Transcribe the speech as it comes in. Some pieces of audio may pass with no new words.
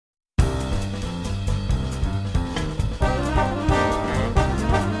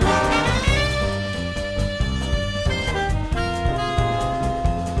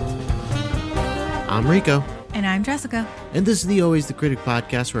I'm Rico. And I'm Jessica. And this is the Always the Critic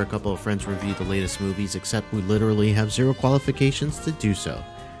podcast where a couple of friends review the latest movies, except we literally have zero qualifications to do so.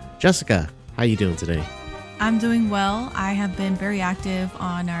 Jessica, how you doing today? I'm doing well. I have been very active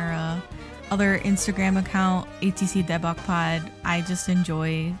on our other Instagram account, ATC Debok Pod. I just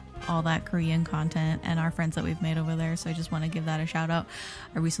enjoy all that Korean content and our friends that we've made over there. So I just want to give that a shout out.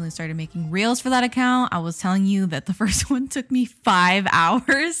 I recently started making reels for that account. I was telling you that the first one took me 5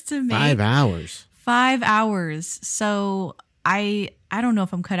 hours to make. 5 hours? 5 hours. So I don't know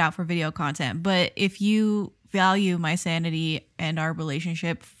if I'm cut out for video content, but if you value my sanity and our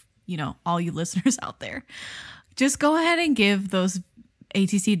relationship, you know, all you listeners out there, just go ahead and give those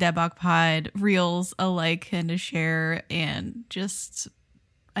ATC Debok Pod reels a like and a share and just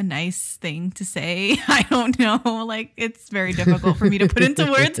a nice thing to say. I don't know. Like, it's very difficult for me to put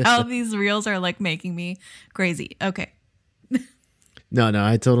into words how these reels are like making me crazy. Okay. No,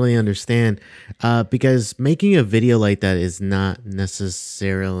 I totally understand. Because making a video like that is not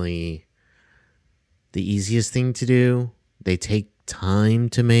necessarily the easiest thing to do. They take time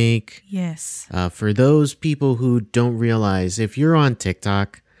to make. Yes. For those people who don't realize, if you're on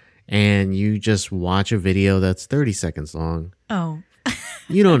TikTok and you just watch a video that's 30 seconds long,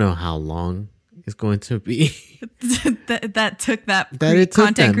 you don't know how long it's going to be. that took that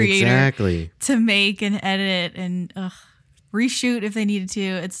content creator to make and edit and reshoot if they needed to.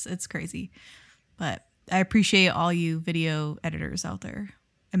 It's crazy. But I appreciate all you video editors out there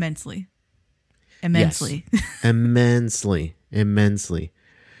immensely. Yes. Immensely.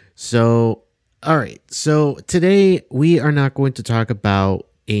 So, all right. So today we are not going to talk about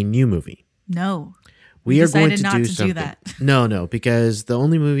a new movie. No. We are going to do something. Do that. No, because the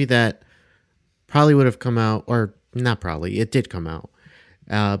only movie that probably would have come out, or not probably, it did come out,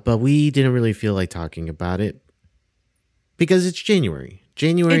 but we didn't really feel like talking about it because it's January.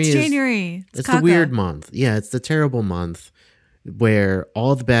 January. It's the weird month. Yeah, it's the terrible month where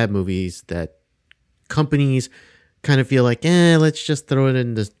all the bad movies that companies kind of feel like, let's just throw it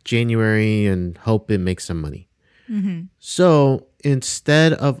into January and hope it makes some money. Mm-hmm. So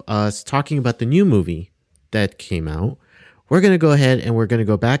instead of us talking about the new movie that came out, we're going to go ahead and we're going to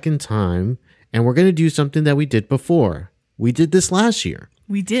go back in time and we're going to do something that we did before. We did this last year.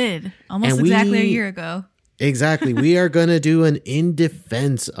 We did. Almost exactly a year ago. Exactly. We are going to do an in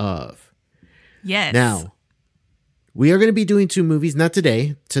defense of. Yes. Now, we are going to be doing two movies, not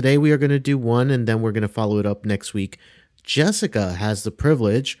today. Today we are going to do one and then we're going to follow it up next week. Jessica has the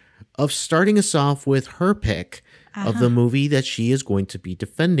privilege of starting us off with her pick of the movie that she is going to be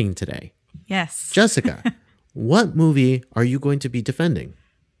defending today. Yes. Jessica, what movie are you going to be defending?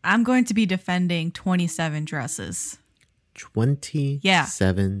 I'm going to be defending 27 Dresses.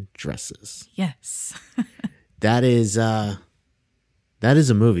 27 Dresses. Yes. That is a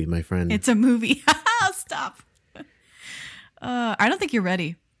movie, my friend. It's a movie. Stop. I don't think you're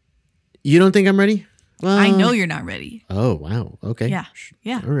ready. You don't think I'm ready? Well, I know you're not ready. Oh, wow. Okay.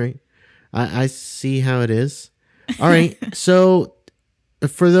 Yeah. All right. I see how it is. All right. So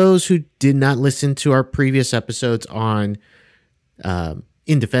for those who did not listen to our previous episodes on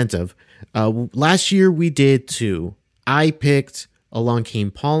In Defense of, last year we did two. I picked Along Came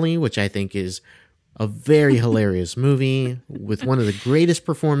Polly, which I think is a very hilarious movie with one of the greatest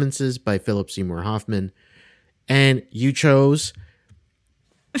performances by Philip Seymour Hoffman. And you chose?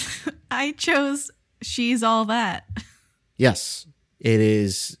 I chose She's All That. Yes. It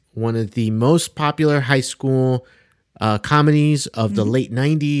is one of the most popular high school comedies of the late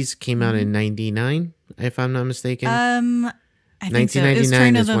 90s. Came out in 99, if I'm not mistaken. I think so.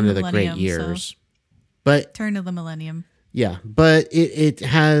 1999 is one of the great years. So. But turn of the millennium. Yeah, but it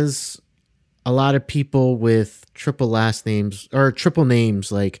has a lot of people with triple last names or triple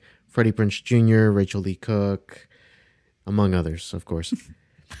names like Freddie Prinze Jr., Rachel Lee Cook, among others, of course.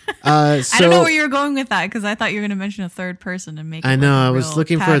 I don't know where you were going with that because I thought you were going to mention a third person and make it. I know, like I was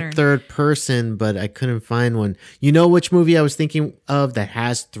looking for a third person, but I couldn't find one. You know which movie I was thinking of that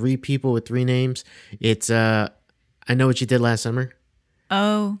has three people with three names? It's I Know What You Did Last Summer.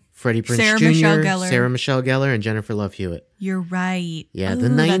 Oh. Freddie Prinze Jr., Sarah Michelle Gellar, and Jennifer Love Hewitt. You're right. Yeah, the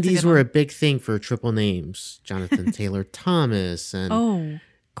 90s were a big thing for triple names. Jonathan Taylor Thomas and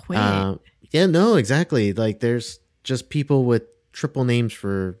quit. Yeah, no, exactly. Like there's just people with triple names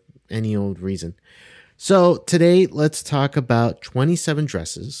for any old reason. So today, let's talk about 27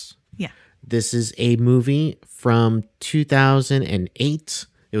 Dresses. Yeah. This is a movie from 2008.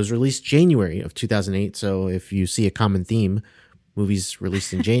 It was released January of 2008. So if you see a common theme, movies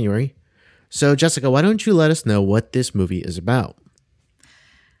released in January. So Jessica, why don't you let us know what this movie is about?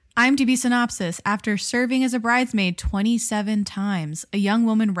 IMDb synopsis. After serving as a bridesmaid 27 times, a young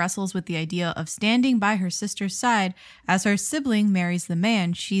woman wrestles with the idea of standing by her sister's side as her sibling marries the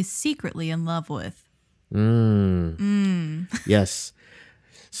man she's secretly in love with. Yes.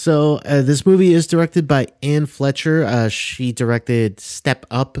 So this movie is directed by Anne Fletcher. She directed Step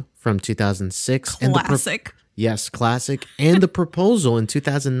Up from 2006. Classic. Yes, classic. And The Proposal in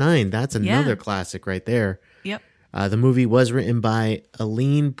 2009. That's another Yeah. classic right there. Yep. The movie was written by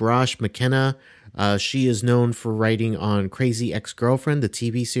Aline Brosh McKenna. She is known for writing on Crazy Ex-Girlfriend, the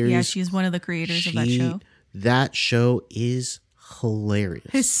TV series. Yeah, she's one of the creators of that show. That show is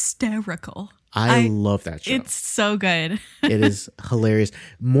hilarious. Hysterical. I love that show. It's so good. It is hilarious.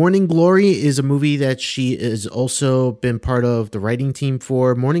 Morning Glory is a movie that she has also been part of the writing team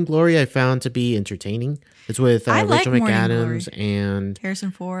for. Morning Glory I found to be entertaining. It's with I like Rachel Morning McAdams Glory. and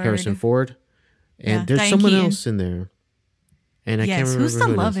Harrison Ford. And Yeah, there's Diane someone Keaton. else in there. And I can't Yes, remember who's the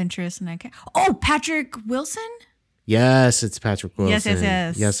who it love is. interest? And I can't. Oh, Patrick Wilson. Yes, it's Patrick Wilson.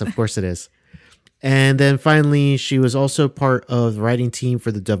 Yes. Yes, of course it is. And then finally, she was also part of the writing team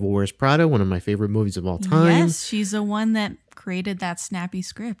for The Devil Wears Prada, one of my favorite movies of all time. Yes, she's the one that created that snappy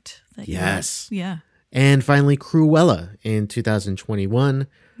script. That you Yes. like. Yeah. And finally, Cruella in 2021,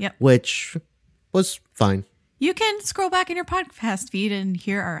 Yep. which was fine. You can scroll back in your podcast feed and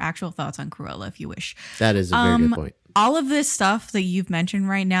hear our actual thoughts on Cruella if you wish. That is a very good point. All of this stuff that you've mentioned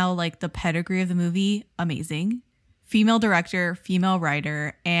right now, like the pedigree of the movie, amazing. Female director, female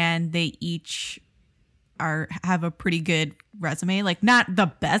writer, and they each have a pretty good resume. Like not the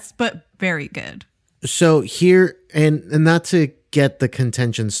best, but very good. So here, and not to get the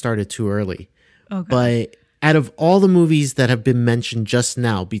contention started too early, Okay. but out of all the movies that have been mentioned just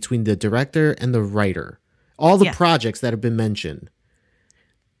now, between the director and the writer, all the Yeah. projects that have been mentioned,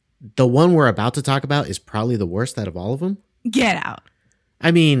 the one we're about to talk about is probably the worst out of all of them. Get out.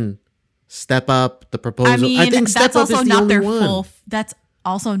 I mean, Step Up, The Proposal. I mean, I think Step that's Up also is the not only their one. full. That's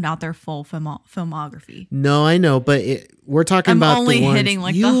also not their full filmography. No, I know, but we're talking I'm about only the ones hitting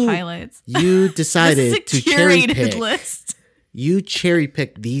like you, the highlights. You This decided is a to cherry curated pick. list. You cherry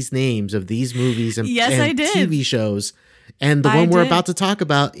picked these names of these movies and, Yes, and I did. TV shows, and the I one we're did. about to talk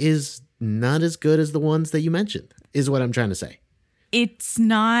about is not as good as the ones that you mentioned. Is what I'm trying to say. It's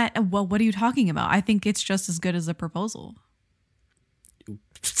not. Well, what are you talking about? I think it's just as good as The Proposal.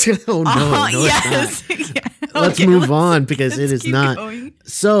 Oh no, no, yes. it's not. Yeah. Let's Okay, move on because it let's is keep not. going.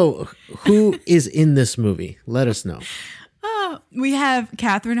 So, who is in this movie? Let us know. We have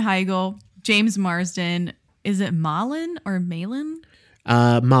Katherine Heigl, James Marsden. Is it Malin or Malin?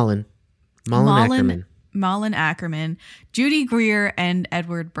 Malin Ackerman. Malin Ackerman, Judy Greer, and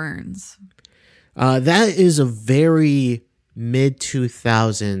Edward Burns. That is a very mid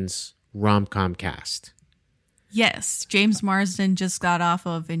 2000s rom-com cast. Yes, James Marsden just got off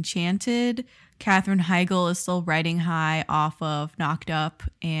of Enchanted. Katherine Heigl is still riding high off of Knocked Up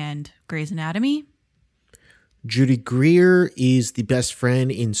and Grey's Anatomy. Judy Greer is the best friend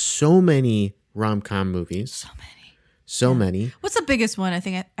in so many rom-com movies. So many. What's the biggest one? I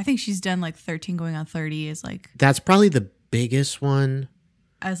think she's done like 13 going on 30 is like That's probably the biggest one.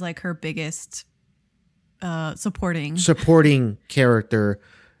 as like her biggest supporting. Character.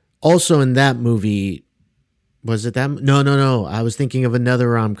 Also in that movie, was it that? No. I was thinking of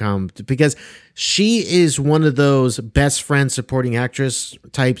another rom-com because she is one of those best friend supporting actress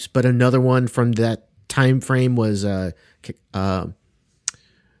types, but another one from that time frame was Catherine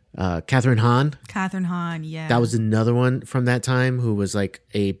Hahn. Katherine Hahn, yeah. That was another one from that time who was like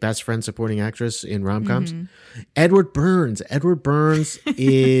a best friend supporting actress in rom-coms. Edward Burns. Edward Burns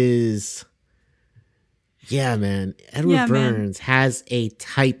is... Yeah, man. Edward Burns has a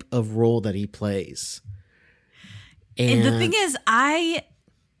type of role that he plays. And the thing is, I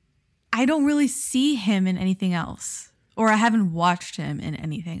don't really see him in anything else. Or I haven't watched him in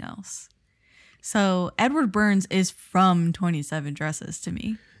anything else. So Edward Burns is from 27 Dresses to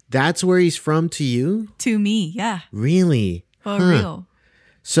me. That's where he's from to you? To me, yeah. Really? For real.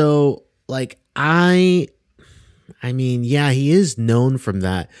 So, like, I mean, yeah, he is known from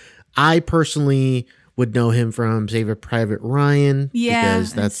that. I personally would know him from Saving Private Ryan. Yeah,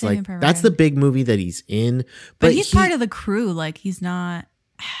 Because that's Saving like, Private that's Ryan. the big movie that he's in. But he's part of the crew. Like, he's not...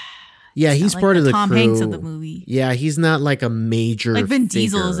 Yeah, he's like part of the Tom crew. Hanks of the movie. Yeah, he's not like a major Like, Vin figure.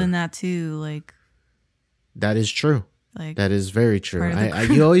 Diesel's in that too. Like, That is true. like That is very true. part of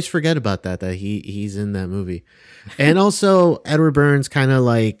the You always forget about that he's in that movie. And also Edward Burns kind of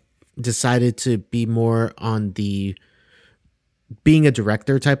like decided to be more on the being a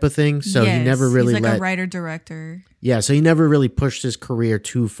director type of thing. So he never really he's like let a writer-director. Yeah, so he never really pushed his career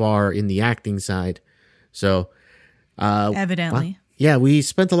too far in the acting side. So Evidently. Yeah, we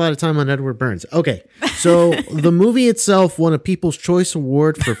spent a lot of time on Edward Burns. Okay, so the movie itself won a People's Choice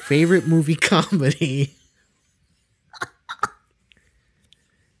Award for Favorite Movie Comedy.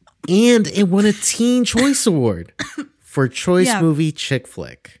 And it won a Teen Choice Award for Choice Movie Chick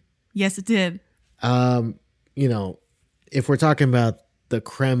Flick. Yes, it did. You know, if we're talking about the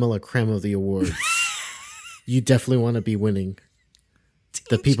creme la creme of the awards, you definitely want to be winning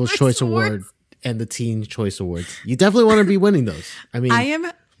the People's Choice Award and the Teen Choice Awards. You definitely want to be winning those. I mean, I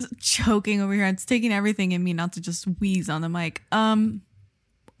am choking over here. It's taking everything in me not to just wheeze on the mic.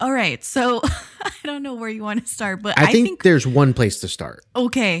 All right, so I don't know where you want to start, but I think there's one place to start.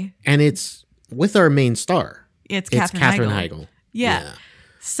 Okay. And it's with our main star. It's Katherine Heigl. Yeah.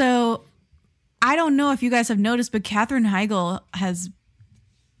 So I don't know if you guys have noticed, but Katherine Heigl has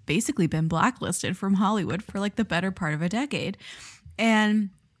basically been blacklisted from Hollywood for like the better part of a decade. And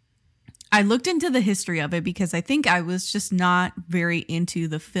I looked into the history of it because I think I was just not very into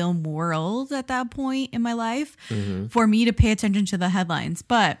the film world at that point in my life for me to pay attention to the headlines.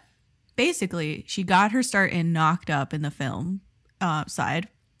 But basically, she got her start in Knocked Up in the film side,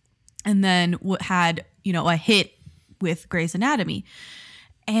 and then had, you know, a hit with Grey's Anatomy.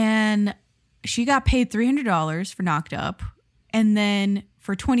 And she got paid $300 for Knocked Up. And then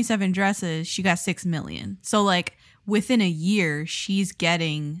for 27 Dresses, she got $6 million. So like within a year, she's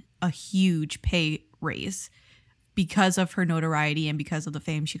getting a huge pay raise because of her notoriety and because of the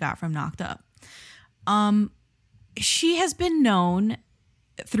fame she got from Knocked Up. She has been known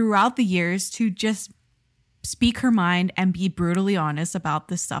throughout the years to just speak her mind and be brutally honest about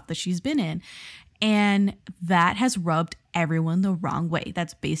the stuff that she's been in. And that has rubbed everyone the wrong way.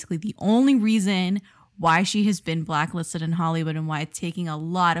 That's basically the only reason why she has been blacklisted in Hollywood and why it's taking a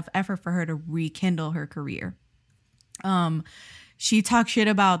lot of effort for her to rekindle her career. She talked shit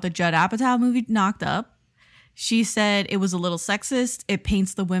about the Judd Apatow movie Knocked Up. She said it was a little sexist. It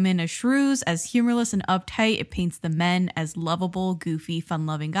paints the women as shrews, as humorless and uptight. It paints the men as lovable, goofy,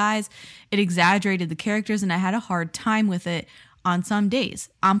 fun-loving guys. It exaggerated the characters, and I had a hard time with it on some days.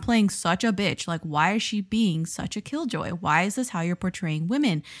 I'm playing such a bitch. Like, why is she being such a killjoy? Why is this how you're portraying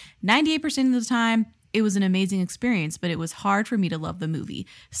women? 98% of the time, it was an amazing experience, but it was hard for me to love the movie.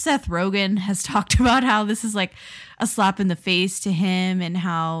 Seth Rogen has talked about how this is like a slap in the face to him and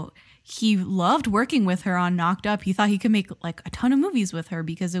how he loved working with her on Knocked Up. He thought he could make like a ton of movies with her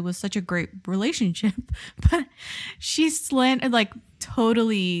because it was such a great relationship. But she slandered, like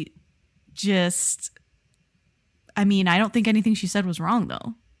totally just, I mean, I don't think anything she said was wrong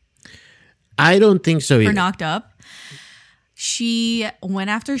though. I don't think so either. For Knocked Up. She went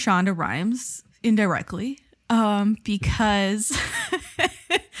after Shonda Rhimes indirectly because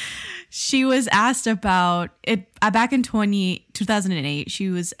she was asked about it back in 2008.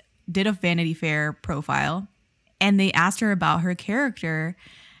 She did a Vanity Fair profile and they asked her about her character,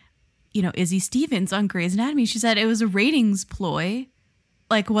 you know, Izzy Stevens on Grey's Anatomy. She said it was a ratings ploy,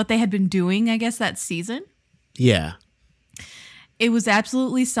 like what they had been doing, I guess, that season. Yeah. It was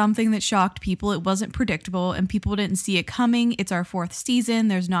absolutely something that shocked people. It wasn't predictable and people didn't see it coming. It's our 4th season.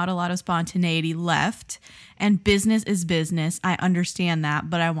 There's not a lot of spontaneity left and business is business. I understand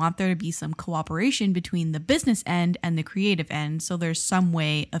that, but I want there to be some cooperation between the business end and the creative end. So there's some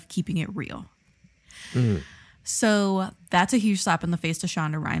way of keeping it real. Mm. So that's a huge slap in the face to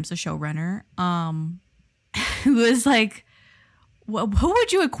Shonda Rhimes, the showrunner. Who was like, who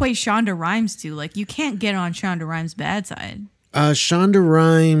would you equate Shonda Rhimes to? Like, you can't get on Shonda Rhimes' bad side. Shonda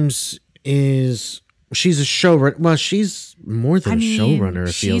Rhimes she's a showrunner. Well, she's more than a showrunner.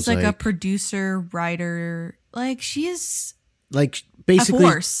 It feels she's like a producer, writer. Like she's like basically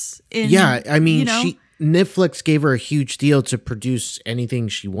a force. I mean, you know? Netflix gave her a huge deal to produce anything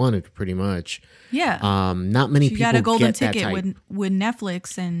she wanted, pretty much. Yeah. Not many people got a golden get ticket that type. with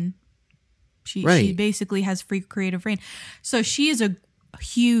Netflix, and she basically has free creative reign. So she is a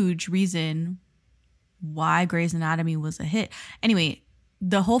huge reason why Grey's Anatomy was a hit. Anyway,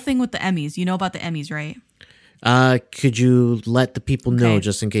 the whole thing with the Emmys, you know about the Emmys, right? Could you let the people know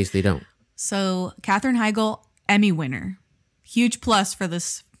just in case they don't? So Katherine Heigl, Emmy winner. Huge plus for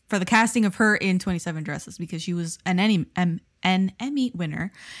the casting of her in 27 Dresses because she was an Emmy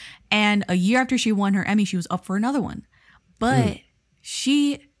winner. And a year after she won her Emmy, she was up for another one. But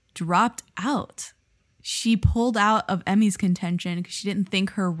she dropped out. She pulled out of Emmy's contention because she didn't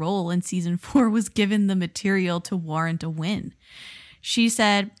think her role in season 4 was given the material to warrant a win. She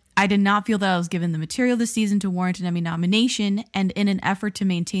said, I did not feel that I was given the material this season to warrant an Emmy nomination, and in an effort to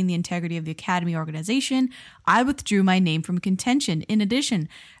maintain the integrity of the Academy organization, I withdrew my name from contention. In addition,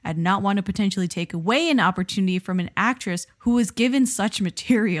 I did not want to potentially take away an opportunity from an actress who was given such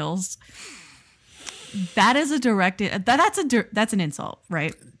materials. That is a directed. That's an insult,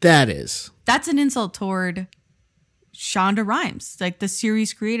 right? That is. That's an insult toward Shonda Rhimes, like the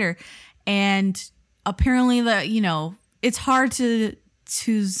series creator. And apparently it's hard to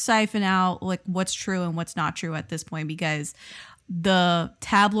siphon out like what's true and what's not true at this point, because the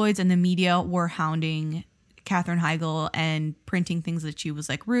tabloids and the media were hounding Katherine Heigl and printing things that she was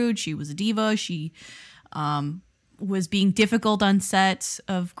like rude. She was a diva. She was being difficult on set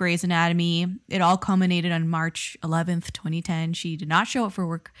of Grey's Anatomy. It all culminated on March 11th, 2010. She did not show up for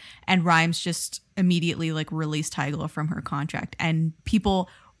work, and Rhimes just immediately like released Heigl from her contract. And people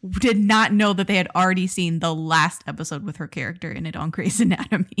did not know that they had already seen the last episode with her character in it on Grey's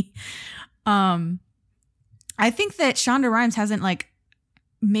Anatomy. I think that Shonda Rhimes hasn't like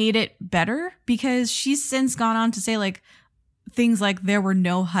made it better, because she's since gone on to say like things like there were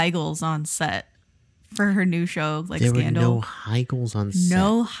no Heigls on set for her new show, like there Scandal. Were no Heigls on set.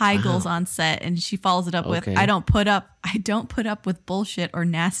 No Heigls on set, and she follows it up with, "I don't put up with bullshit or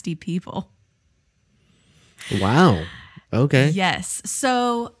nasty people." Wow. Okay. Yes.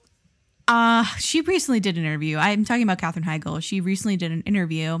 So, she recently did an interview. I'm talking about Katherine Heigl. She recently did an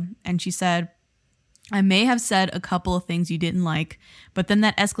interview, and she said, "I may have said a couple of things you didn't like, but then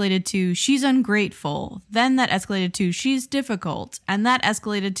that escalated to she's ungrateful. Then that escalated to she's difficult. And that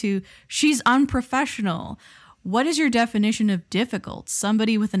escalated to she's unprofessional. What is your definition of difficult?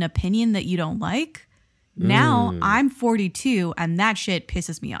 Somebody with an opinion that you don't like? Now I'm 42 and that shit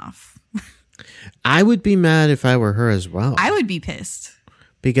pisses me off." I would be mad if I were her as well. I would be pissed.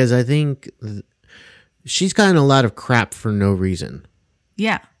 Because I think she's gotten a lot of crap for no reason.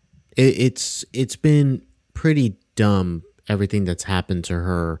 Yeah. It's been pretty dumb, everything that's happened to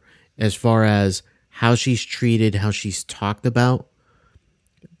her, as far as how she's treated, how she's talked about,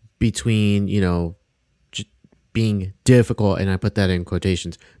 between, being difficult, and I put that in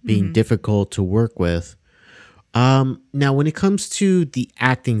quotations, being difficult to work with. Now, when it comes to the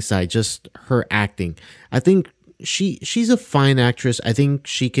acting side, just her acting, I think she's a fine actress. I think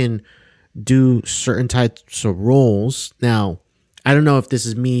she can do certain types of roles. Now, I don't know if this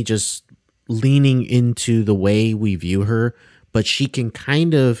is me just leaning into the way we view her, but she can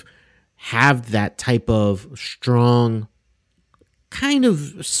kind of have that type of strong, kind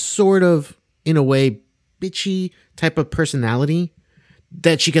of, sort of, in a way, bitchy type of personality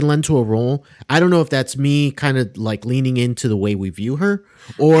that she can lend to a role. I don't know if that's me kind of like leaning into the way we view her,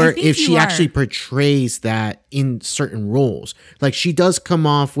 or if she actually portrays that in certain roles. Like, she does come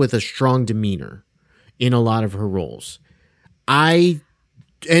off with a strong demeanor in a lot of her roles. And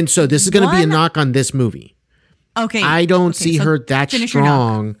so this is going to be a knock on this movie. Okay. I don't see her that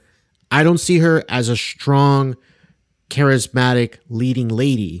strong. I don't see her as a strong, charismatic leading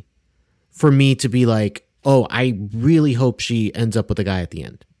lady for me to be like, oh, I really hope she ends up with a guy at the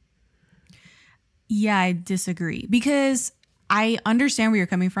end. Yeah, I disagree, because I understand where you're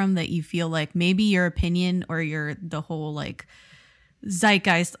coming from, that you feel like maybe your opinion or the whole like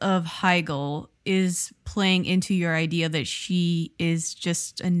zeitgeist of Heigl is playing into your idea that she is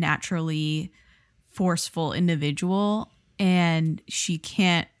just a naturally forceful individual and she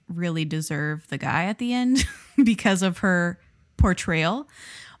can't really deserve the guy at the end because of her portrayal.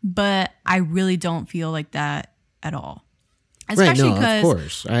 But I really don't feel like that at all. Especially because of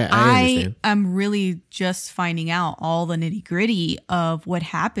course. I understand. am really just finding out all the nitty gritty of what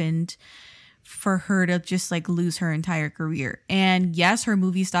happened for her to just like lose her entire career. And yes, her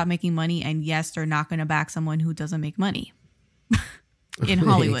movies stopped making money, and yes, they're not going to back someone who doesn't make money in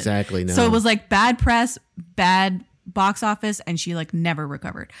Hollywood. Exactly. No. So it was like bad press, bad box office, and she like never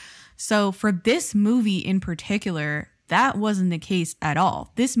recovered. So for this movie in particular, that wasn't the case at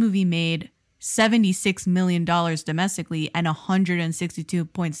all. This movie made $76 million domestically and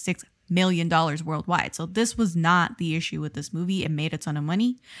 $162.6 million worldwide. So this was not the issue with this movie. It made a ton of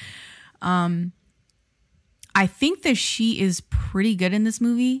money. I think that she is pretty good in this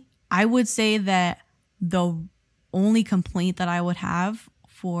movie. I would say that the only complaint that I would have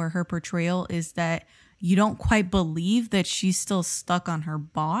for her portrayal is that you don't quite believe that she's still stuck on her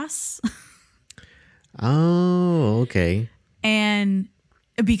boss. Oh, okay. And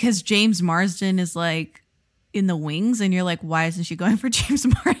because James Marsden is like in the wings, and you're like, why isn't she going for James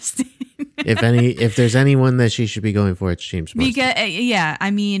Marsden? If there's anyone that she should be going for, it's James Marsden. Because yeah,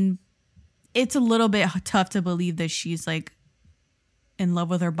 I mean, it's a little bit tough to believe that she's like in love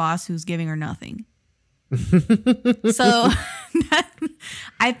with her boss who's giving her nothing. So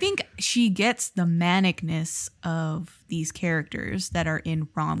I think she gets the manicness of these characters that are in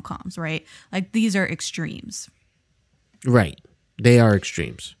rom-coms, right? Like, these are extremes. Right. They are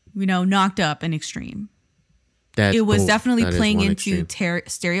extremes. Knocked up and extreme. it was definitely that is playing one into extreme.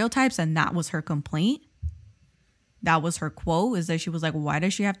 stereotypes, and that was her complaint. That was her quote, is that she was like, why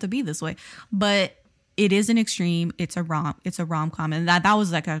does she have to be this way? But it is an extreme. It's a rom-com, and that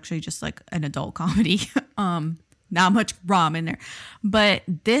was like actually just like an adult comedy. Not much rom in there. But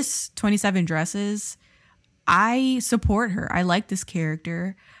this 27 Dresses, I support her. I like this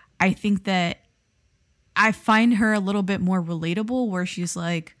character. I think that I find her a little bit more relatable, where she's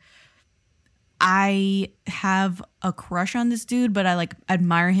like, I have a crush on this dude, but I like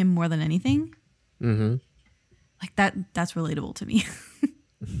admire him more than anything. Mm-hmm. Like that's relatable to me.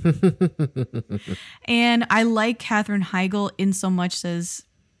 And I like Katherine Heigl in so much as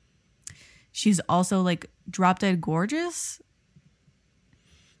she's also like drop dead gorgeous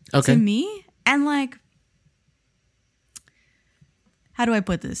Okay. to me. And like, how do I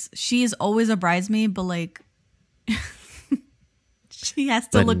put this? She is always a bridesmaid, but like she has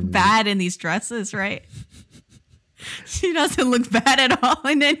to look bad in these dresses, right? She doesn't look bad at all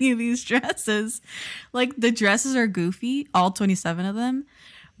in any of these dresses. Like the dresses are goofy, all 27 of them.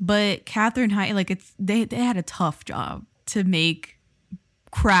 But Katherine Heigl, like they had a tough job to make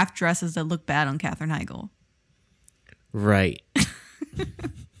craft dresses that look bad on Katherine Heigl. Right.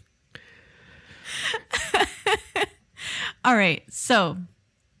 All right, so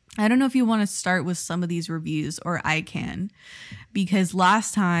I don't know if you want to start with some of these reviews, or I can, because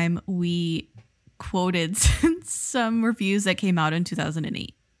last time we quoted some reviews that came out in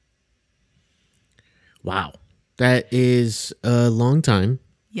 2008. Wow. That is a long time.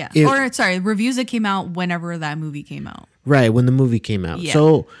 Yeah. Reviews that came out whenever that movie came out. Right, when the movie came out. Yeah.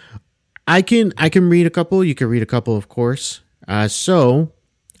 So I can read a couple. You can read a couple, of course. So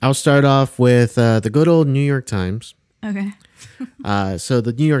I'll start off with the good old New York Times. Okay. So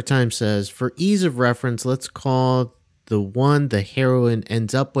the New York Times says, for ease of reference, let's call the one the heroine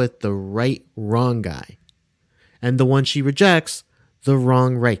ends up with the right wrong guy, and the one she rejects the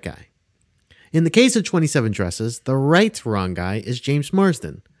wrong right guy. In the case of 27 Dresses, the right wrong guy is James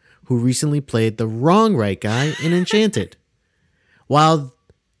Marsden, who recently played the wrong right guy in Enchanted, while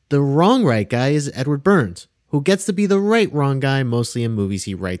the wrong right guy is Edward Burns, who gets to be the right wrong guy mostly in movies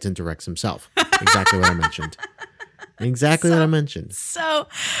he writes and directs himself. Exactly what I mentioned. Exactly what I mentioned. So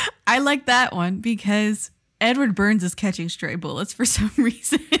I like that one because Edward Burns is catching stray bullets for some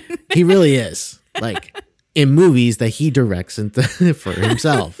reason. He really is. Like in movies that he directs for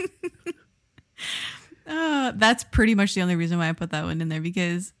himself. That's pretty much the only reason why I put that one in there,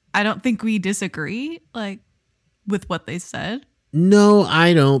 because I don't think we disagree like with what they said. No,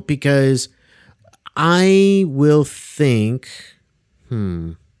 I don't, because I will think,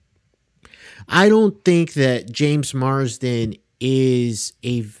 I don't think that James Marsden is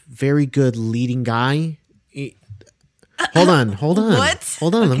a very good leading guy. Hold on. What?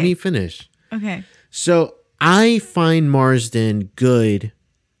 Hold on, Okay. let me finish. Okay. So I find Marsden good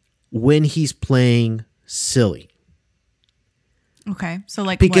when he's playing silly. Okay. So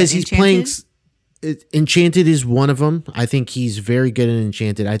like Because what, he's playing Enchanted? Enchanted is one of them. I think he's very good in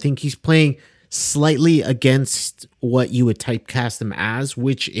Enchanted. I think he's playing slightly against what you would typecast him as,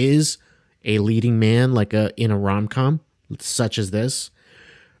 which is a leading man, like in a rom-com such as this.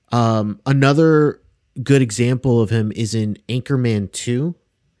 Another good example of him is in Anchorman 2.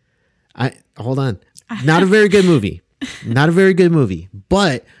 Hold on. Not a very good movie. Not a very good movie.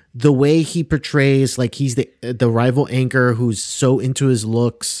 But the way he portrays, like he's the rival anchor who's so into his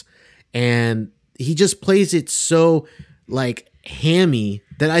looks, and he just plays it so like hammy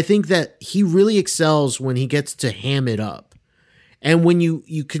that I think that he really excels when he gets to ham it up. And when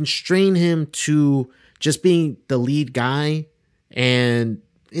you constrain him to just being the lead guy, and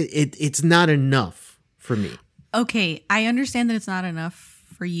it's not enough for me. Okay, I understand that it's not enough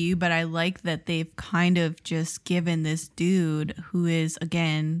for you, but I like that they've kind of just given this dude who is,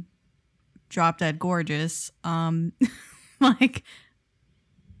 again, drop dead gorgeous, like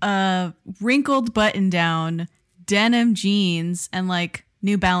wrinkled button down, denim jeans, and like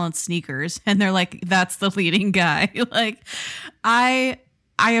New Balance sneakers, and they're like, that's the leading guy. Like, I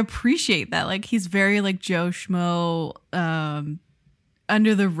appreciate that. Like, he's very like Joe Schmo,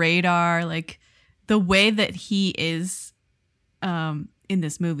 under the radar. Like, the way that he is in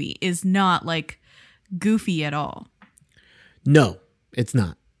this movie is not like goofy at all. No, it's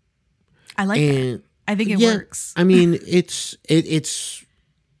not. I like that. I think it works. I mean, it's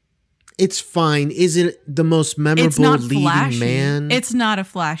fine. Is it the most memorable It's not leading flashy. man? It's not a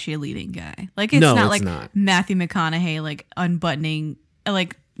flashy leading guy. Like, it's No, not it's like not. Matthew McConaughey like unbuttoning,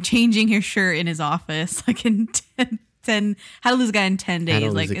 like changing his shirt in his office, like in 10 how to lose a guy in 10 days. How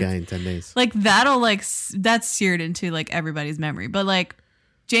to like lose a guy in 10 days. like that'll like that's seared into like everybody's memory. But like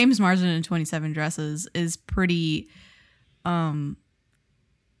James Marsden in 27 Dresses is pretty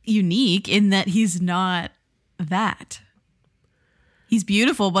unique in that he's not that. He's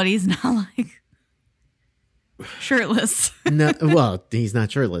beautiful, but he's not like shirtless. No, well, he's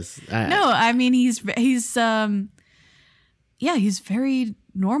not shirtless. No, I mean he's he's very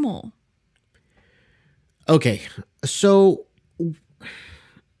normal. Okay, so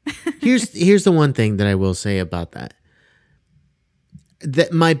here's the one thing that I will say about that.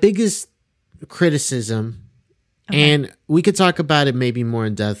 That my biggest criticism, and we could talk about it maybe more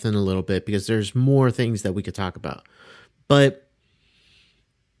in depth in a little bit because there's more things that we could talk about. But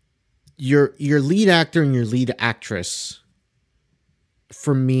your lead actor and your lead actress,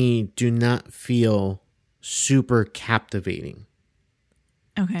 for me, do not feel super captivating.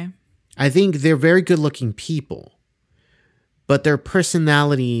 Okay. I think they're very good-looking people, but their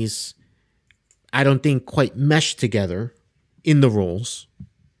personalities, I don't think quite mesh together in the roles.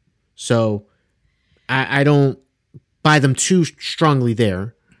 So I don't buy them too strongly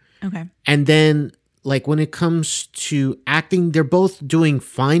there. Okay. And then, like, when it comes to acting, they're both doing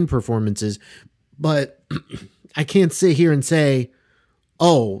fine performances, but I can't sit here and say,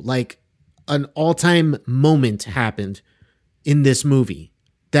 oh, like an all-time moment happened in this movie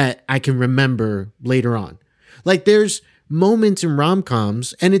that I can remember later on. Like, there's moments in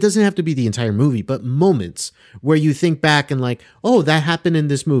rom-coms, and it doesn't have to be the entire movie, but moments where you think back and like, oh, that happened in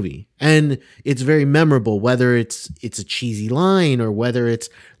this movie. And it's very memorable, whether it's a cheesy line or whether it's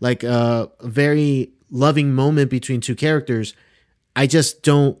like a very loving moment between two characters. I just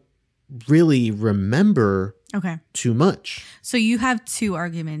don't really remember too much. So you have two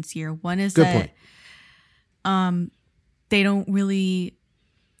arguments here. One is Good that point. They don't really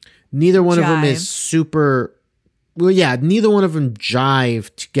neither one jive. of them is super. Well, yeah, neither one of them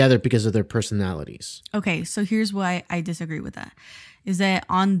jive together because of their personalities. Okay, so here's why I disagree with that. Is that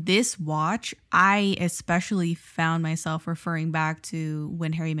on this watch, I especially found myself referring back to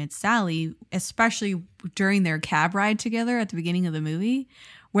When Harry Met Sally, especially during their cab ride together at the beginning of the movie,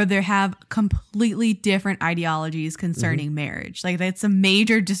 where they have completely different ideologies concerning marriage. Like, that's a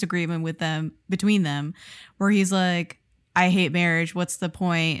major disagreement between them, where he's like, I hate marriage. What's the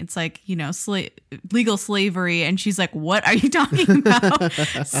point? It's like, you know, legal slavery. And she's like, what are you talking about?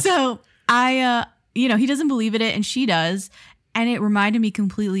 So he doesn't believe in it and she does. And it reminded me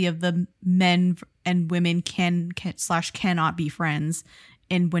completely of the men and women cannot be friends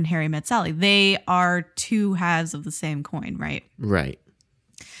in When Harry Met Sally. They are two halves of the same coin, right? Right.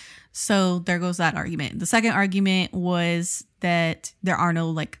 So there goes that argument. The second argument was that there are no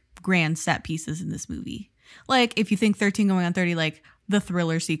like grand set pieces in this movie. Like, if you think 13 Going on 30, like the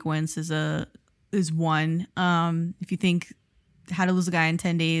thriller sequence is one. If you think How to Lose a Guy in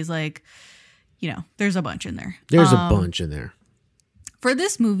 10 Days, like, you know, there's a bunch in there. There's a bunch in there. For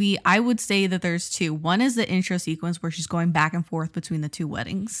this movie, I would say that there's two. One is the intro sequence where she's going back and forth between the two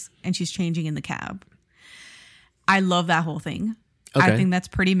weddings and she's changing in the cab. I love that whole thing. Okay. I think that's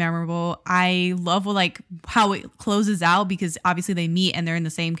pretty memorable. I love like how it closes out because obviously they meet and they're in the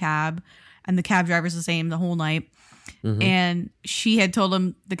same cab. And the cab driver's the same the whole night. Mm-hmm. And she had told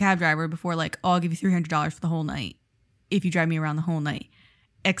him, the cab driver, before, like, oh, I'll give you $300 for the whole night if you drive me around the whole night.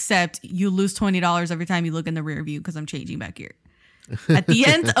 Except you lose $20 every time you look in the rear view because I'm changing back here. At the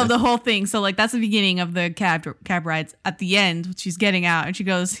end of the whole thing. So, like, that's the beginning of the cab rides. At the end, she's getting out and she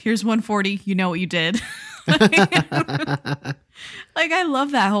goes, here's $140. You know what you did. Like, I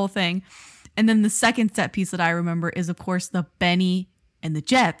love that whole thing. And then the second set piece that I remember is, of course, the Benny and the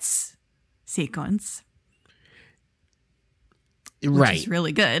Jets sequence, which is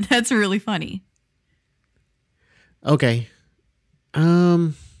really good. That's really funny. Okay,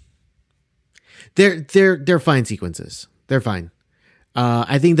 they're fine sequences. They're fine.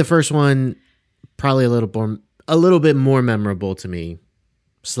 I think the first one probably a little bit more memorable to me,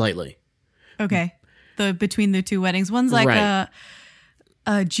 slightly. Okay, the between the two weddings, one's like a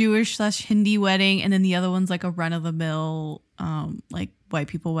Jewish / Hindi wedding, and then the other one's like a run of the mill, like white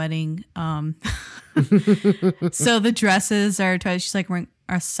people wedding. So the dresses are, she's like wearing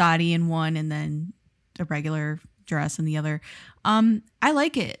a sari in one and then a regular dress in the other. I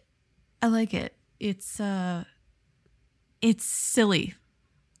like it. It's silly.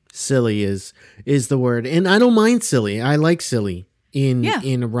 Silly is the word. And I don't mind silly. I like silly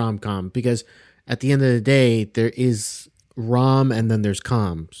in a rom-com because at the end of the day, there is rom and then there's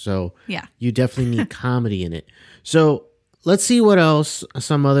com. So you definitely need comedy in it. So let's see what else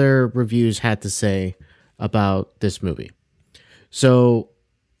some other reviews had to say about this movie. So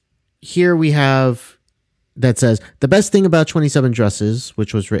here we have that says, the best thing about 27 Dresses,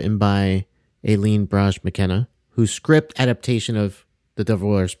 which was written by Aileen Braj McKenna, whose script adaptation of The Devil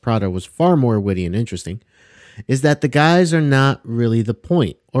Wears Prada was far more witty and interesting, is that the guys are not really the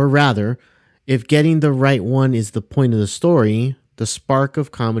point. Or rather, if getting the right one is the point of the story, the spark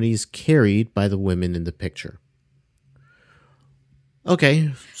of comedy is carried by the women in the picture.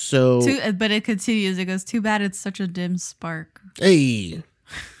 Okay, so... But it continues. It goes, too bad it's such a dim spark. Hey!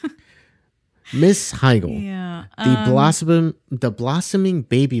 Miss Heigl. Yeah. The blossoming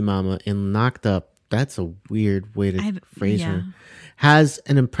baby mama in Knocked Up, that's a weird way to phrase her, has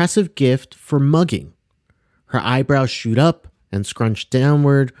an impressive gift for mugging. Her eyebrows shoot up and scrunch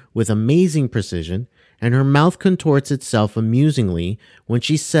downward with amazing precision, and her mouth contorts itself amusingly when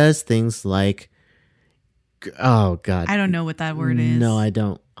she says things like, oh, God. I don't know what that word is. No, I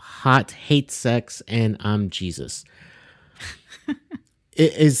don't. Hot, hate sex, and I'm Jesus.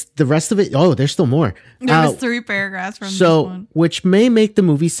 Is the rest of it? Oh, there's still more. There was 3 paragraphs from this one. Which may make the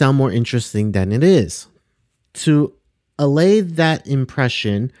movie sound more interesting than it is. To allay that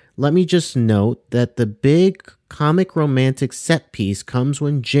impression, let me just note that the big comic romantic set piece comes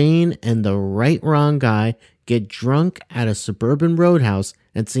when Jane and the right wrong guy get drunk at a suburban roadhouse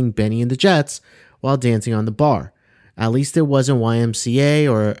and sing Benny and the Jets while dancing on the bar. At least it wasn't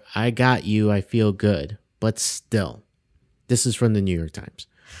YMCA or I Got You, I Feel Good. But still, this is from the New York Times.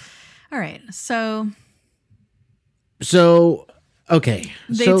 All right. So, okay.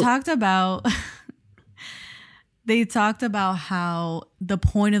 They talked about how the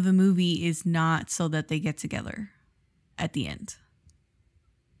point of the movie is not so that they get together at the end.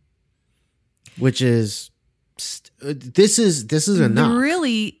 Which is this is a knock.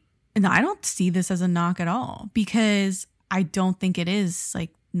 Really, no, I don't see this as a knock at all, because I don't think it is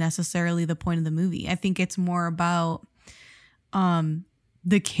like necessarily the point of the movie. I think it's more about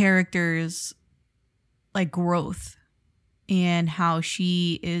the character's like growth and how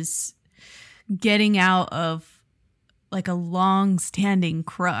she is getting out of like a long-standing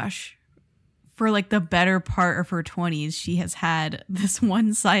crush. For like the better part of her 20s, she has had this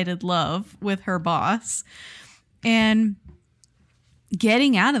one-sided love with her boss, and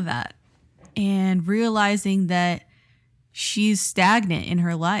getting out of that and realizing that she's stagnant in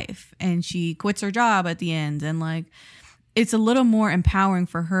her life, and she quits her job at the end, and like it's a little more empowering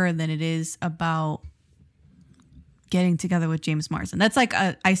for her than it is about getting together with James Marsden. That's like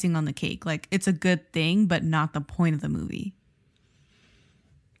a icing on the cake. Like it's a good thing, but not the point of the movie.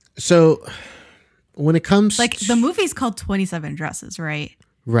 So when it comes like the movie's called 27 Dresses, right?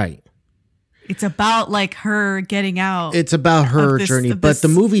 Right. It's about like her getting out. It's about her journey, but the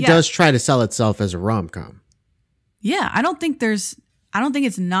movie does try to sell itself as a rom-com. Yeah, I don't think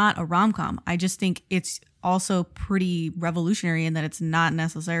it's not a rom-com. I just think it's also pretty revolutionary in that it's not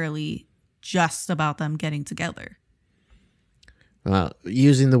necessarily just about them getting together.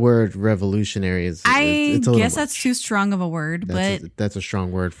 Using the word revolutionary is it's a guess that's too strong of a word, that's a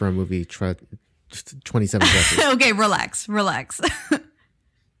strong word for a movie. 27 Dresses. Okay, relax.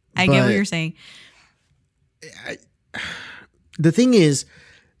 I get what you're saying. The thing is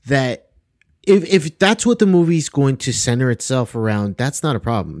that if that's what the movie's going to center itself around, that's not a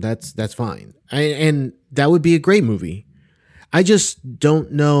problem. That's fine. And that would be a great movie. I just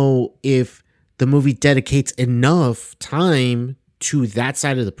don't know if the movie dedicates enough time to that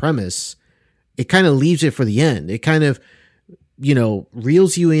side of the premise. It kind of leaves it for the end. It kind of,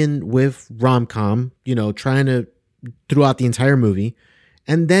 reels you in with rom-com, trying to throughout the entire movie.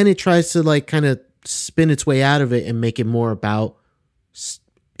 And then it tries to like kind of spin its way out of it and make it more about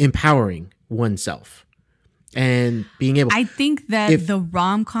empowering oneself and being able. I think that the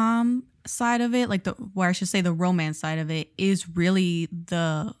rom-com side of it, like the romance side of it, is really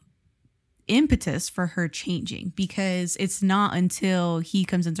the impetus for her changing, because it's not until he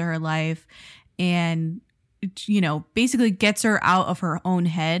comes into her life and basically gets her out of her own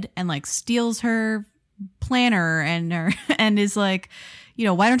head and like steals her planner and is like,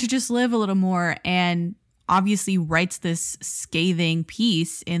 why don't you just live a little more, and obviously writes this scathing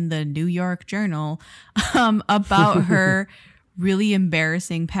piece in the New York Journal about her really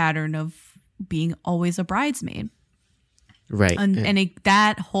embarrassing pattern of being always a bridesmaid. Right.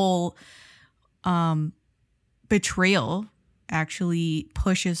 That whole betrayal actually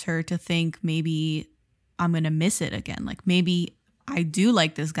pushes her to think, maybe I'm going to miss it again. Like maybe I do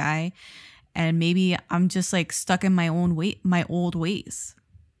like this guy, and maybe I'm just like stuck in my old ways,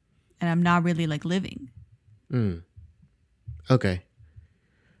 and I'm not really like living. Okay.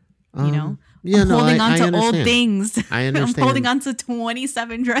 Yeah, I'm holding on to understand. old things. I understand. I'm holding on to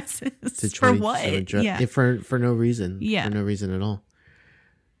 27 dresses. For what? Yeah. For no reason. Yeah. For no reason at all.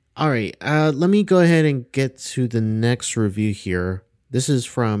 All right. Let me go ahead and get to the next review here. This is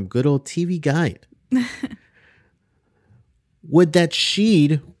from Good Old TV Guide. Would that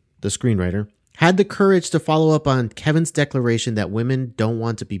Sheed, the screenwriter, had the courage to follow up on Kevin's declaration that women don't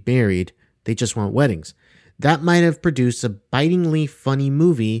want to be married, they just want weddings. That might have produced a bitingly funny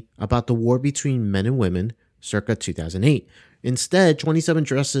movie about the war between men and women circa 2008. Instead, 27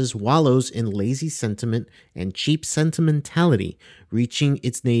 Dresses wallows in lazy sentiment and cheap sentimentality, reaching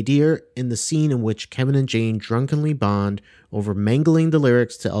its nadir in the scene in which Kevin and Jane drunkenly bond over mangling the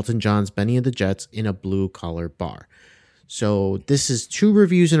lyrics to Elton John's Benny and the Jets in a blue-collar bar. So this is 2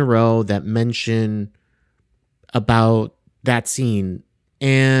 reviews in a row that mention about that scene.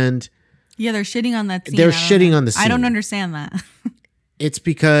 And yeah, they're shitting on that scene. They're shitting on the scene. I don't understand that. It's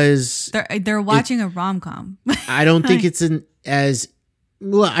because they're watching a rom-com. I don't think it's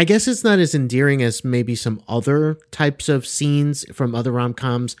I guess it's not as endearing as maybe some other types of scenes from other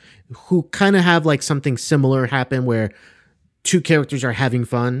rom-coms who kind of have like something similar happen where 2 characters are having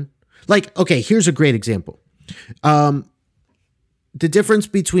fun. Like, okay, here's a great example. The difference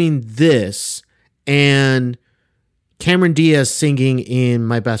between this and Cameron Diaz singing in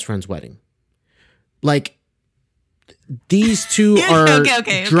My Best Friend's Wedding. Like, these 2 are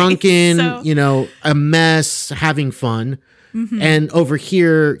drunken, so, a mess, having fun. Mm-hmm. And over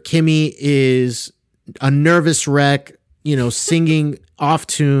here, Kimmy is a nervous wreck, singing off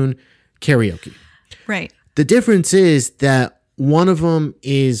tune karaoke. Right. The difference is that one of them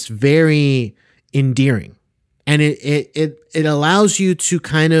is very endearing, and it allows you to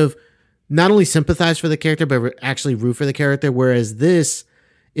kind of not only sympathize for the character, but actually root for the character. Whereas this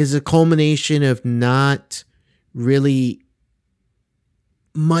is a culmination of not really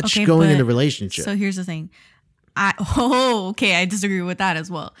much going in the relationship. So here's the thing. I disagree with that as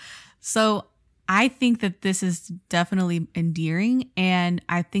well. So I think that this is definitely endearing, and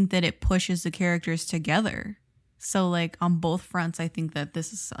I think that it pushes the characters together. So like on both fronts, I think that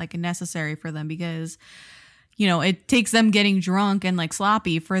this is like necessary for them because, it takes them getting drunk and like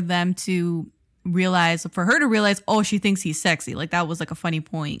sloppy for them to realize, for her to realize, oh, she thinks he's sexy. Like that was like a funny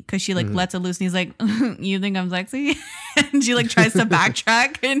point because she like lets it loose and he's like, you think I'm sexy? And she like tries to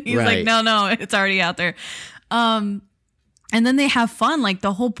backtrack and he's like, no, it's already out there. And then they have fun. Like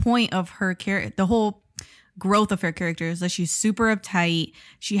the whole point of her the whole growth of her character is that she's super uptight.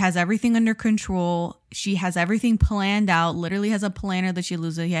 She has everything under control. She has everything planned out, literally has a planner that she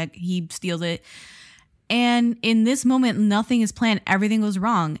loses. He steals it. And in this moment, nothing is planned. Everything goes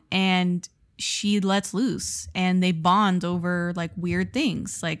wrong. And she lets loose and they bond over like weird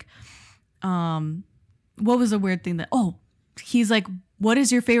things. Like, what was a weird thing he's like, what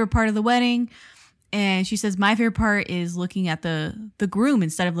is your favorite part of the wedding? And she says, my favorite part is looking at the groom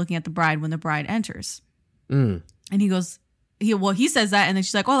instead of looking at the bride when the bride enters. And he goes, he says that. And then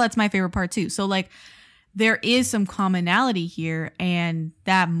she's like, oh, that's my favorite part too. So like there is some commonality here. And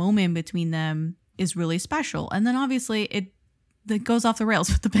that moment between them is really special. And then obviously it goes off the rails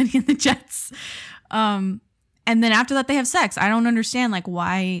with the Benny and the Jets. And then after that, they have sex. I don't understand like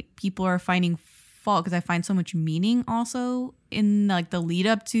why people are finding fault because I find so much meaning also in like the lead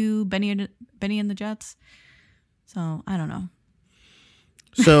up to Benny and the Jets. So I don't know.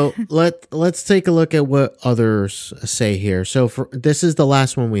 So let's take a look at what others say here. So this is the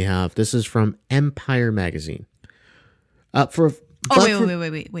last one we have. This is from Empire Magazine.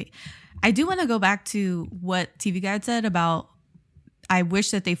 Wait. I do want to go back to what TV Guide said about. I wish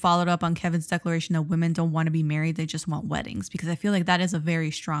that they followed up on Kevin's declaration that women don't want to be married; they just want weddings, because I feel like that is a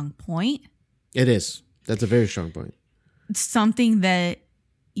very strong point. It is. That's a very strong point. Something that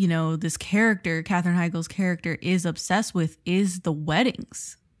this character, Katherine Heigl's character, is obsessed with is the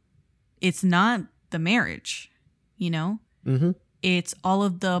weddings. It's not the marriage, Mm-hmm. It's all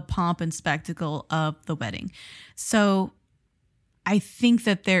of the pomp and spectacle of the wedding. So I think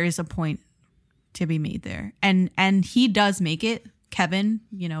that there is a point to be made there. And he does make it. Kevin,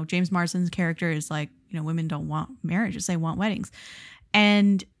 James Marsden's character is like, women don't want marriages, they want weddings.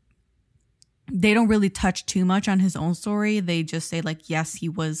 And they don't really touch too much on his own story. They just say like, yes, he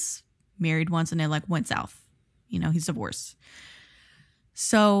was married once and it like went south. He's divorced.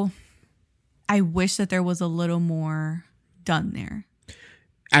 So I wish that there was a little more done there.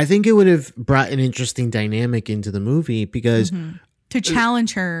 I think it would have brought an interesting dynamic into the movie because to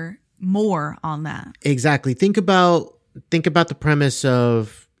challenge her more on that. Exactly. Think about the premise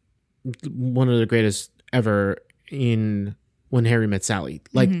of one of the greatest ever in When Harry Met Sally.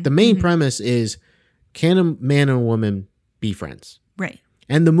 Like the main premise is, can a man and a woman be friends? Right.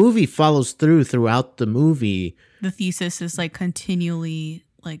 And the movie follows throughout the movie. The thesis is like continually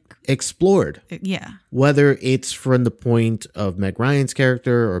like explored. Yeah. Whether it's from the point of Meg Ryan's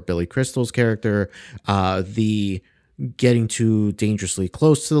character or Billy Crystal's character, the getting too dangerously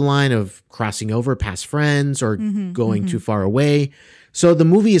close to the line of crossing over past friends or going too far away. So the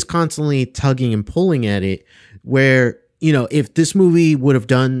movie is constantly tugging and pulling at it where, you know, if this movie would have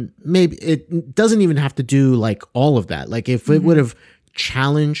done, maybe it doesn't even have to do like all of that. Like if it would have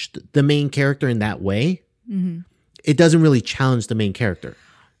challenged the main character in that way, it doesn't really challenge the main character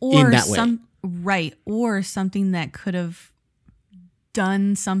in that way. Right. Or something that could have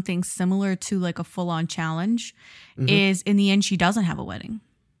done something similar to like a full-on challenge is in the end she doesn't have a wedding.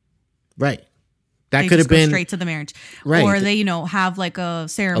 Right. That They could just have go been straight to the marriage. Right. Or they, you know, have like a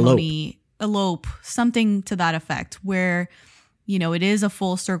ceremony, elope, something to that effect where, you know, it is a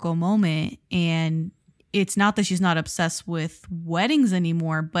full circle moment and it's not that she's not obsessed with weddings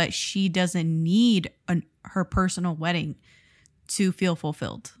anymore, but she doesn't need her personal wedding to feel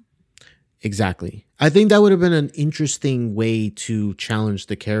fulfilled. Exactly. I think that would have been an interesting way to challenge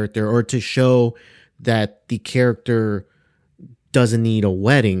the character or to show that the character doesn't need a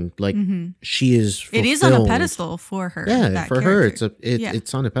wedding. Like she is fulfilled. It is on a pedestal for her. Yeah, for character. her,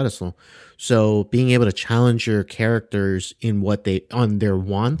 it's on a pedestal. So being able to challenge your characters in what they on their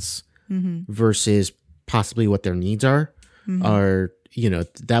wants versus possibly what their needs are, you know,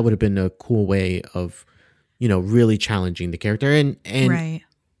 that would have been a cool way of, you know, really challenging the character and right.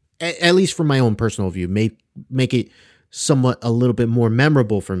 At least from my own personal view, make it somewhat a little bit more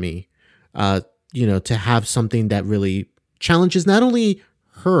memorable for me. You know, to have something that really challenges not only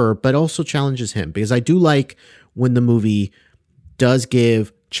her but also challenges him, because I do like when the movie does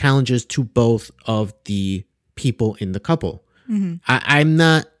give challenges to both of the people in the couple. I'm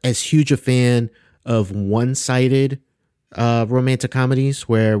not as huge a fan of one-sided romantic comedies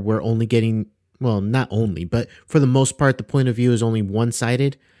where we're only getting, well, not only, but for the most part, the point of view is only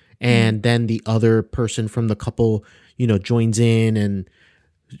one-sided. And then the other person from the couple, you know, joins in. And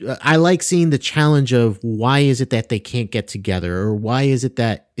I like seeing the challenge of why is it that they can't get together, or why is it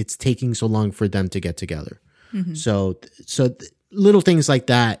that it's taking so long for them to get together. So little things like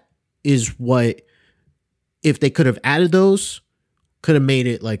that is what, if they could have added those, could have made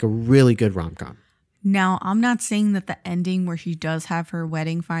it like a really good rom-com. Now, I'm not saying that the ending where she does have her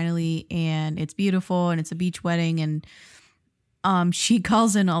wedding finally and it's beautiful and it's a beach wedding and she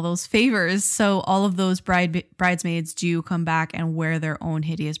calls in all those favors. So all of those bridesmaids do come back and wear their own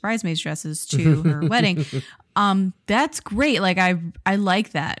hideous bridesmaids dresses to her wedding. That's great. Like I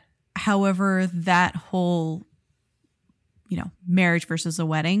like that. However, that whole, you know, marriage versus a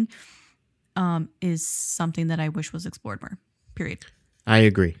wedding is something that I wish was explored more, period. I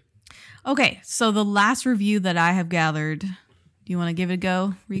agree. Okay. So the last review that I have gathered, do you want to give it a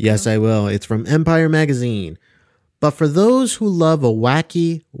go, Rico? Yes, I will. It's from Empire Magazine. But for those who love a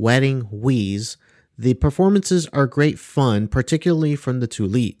wacky wedding wheeze, the performances are great fun, particularly from the two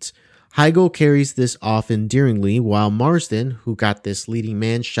leads. Heigl carries this off endearingly, while Marsden, who got this leading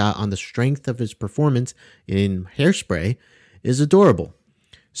man shot on the strength of his performance in Hairspray, is adorable.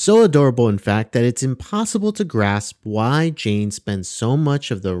 So adorable, in fact, that it's impossible to grasp why Jane spends so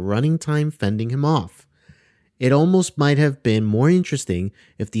much of the running time fending him off. It almost might have been more interesting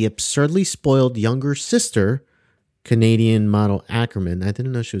if the absurdly spoiled younger sister, Canadian model Ackerman, I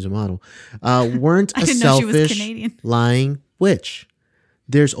didn't know she was a model, weren't a selfish, lying witch.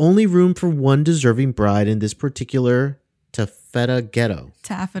 There's only room for one deserving bride in this particular taffeta ghetto.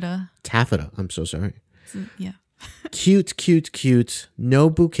 Taffeta, I'm so sorry. Yeah. Cute. No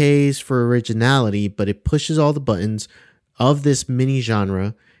bouquets for originality, but it pushes all the buttons of this mini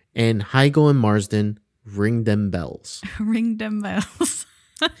genre, and Heigl and Marsden ring them bells. Ring them bells.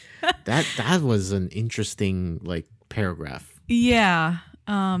 That was an interesting like paragraph. Yeah.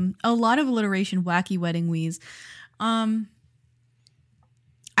 A lot of alliteration, wacky wedding wheeze. I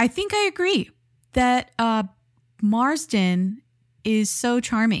think I agree that Marsden is so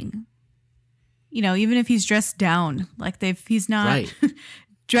charming. You know, even if he's dressed down, like he's not right.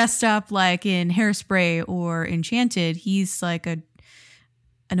 dressed up like in Hairspray or Enchanted. He's like a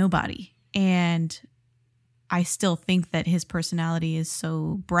nobody. And I still think that his personality is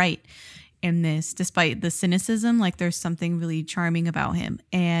so bright in this, despite the cynicism. Like there's something really charming about him.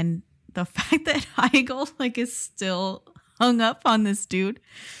 And the fact that Heigl like is still hung up on this dude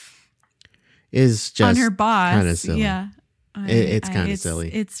is just on her boss. Kind of silly. Yeah. It's kind of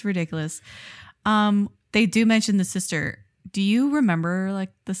silly. It's ridiculous. They do mention the sister. Do you remember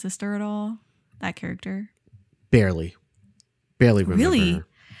like the sister at all? That character? Barely remember. Really? Her.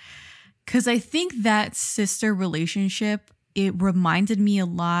 Because I think that sister relationship, it reminded me a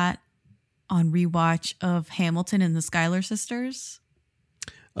lot on rewatch of Hamilton and the Schuyler sisters.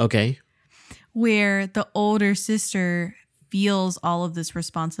 Okay. Where the older sister feels all of this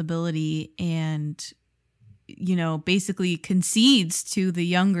responsibility and basically concedes to the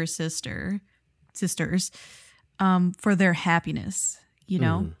younger sisters for their happiness,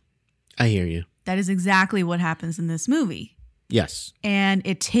 I hear you. That is exactly what happens in this movie. Yes. And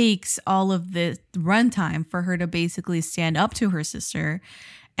it takes all of the runtime for her to basically stand up to her sister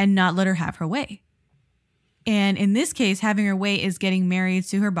and not let her have her way. And in this case, having her way is getting married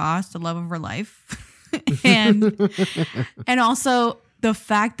to her boss, the love of her life. and also the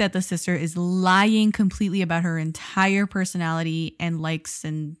fact that the sister is lying completely about her entire personality and likes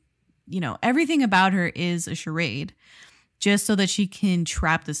and, everything about her is a charade just so that she can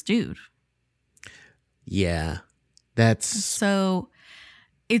trap this dude. Yeah. That's so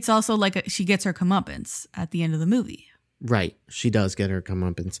it's also like she gets her comeuppance at the end of the movie. Right. She does get her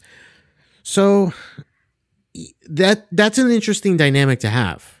comeuppance. So that's an interesting dynamic to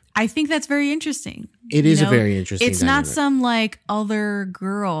have. I think that's very interesting. It is a very interesting It's dynamic. not some like other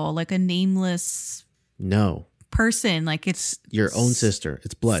girl, like a nameless person. Like it's your own sister.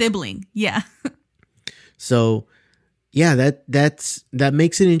 It's blood. Sibling. Yeah. So yeah, that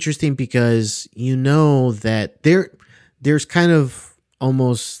makes it interesting because that there's kind of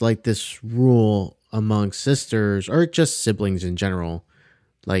almost like this rule among sisters or just siblings in general.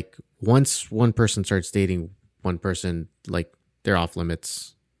 Like once one person starts dating one person, like they're off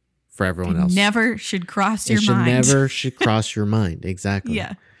limits for everyone else. Never should cross your mind. Never should cross your mind. Exactly.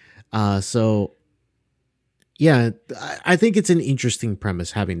 Yeah. So yeah, I think it's an interesting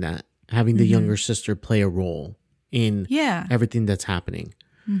premise having the younger sister play a role in everything that's happening.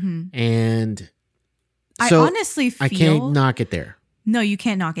 Mm-hmm. And so I honestly feel... I can't knock it there. No, you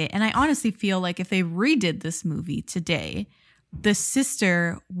can't knock it. And I honestly feel like if they redid this movie today, the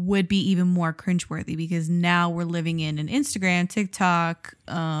sister would be even more cringeworthy because now we're living in an Instagram, TikTok,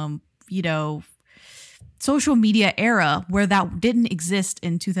 social media era where that didn't exist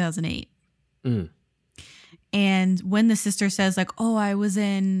in 2008. Mm. And when the sister says like, oh, I was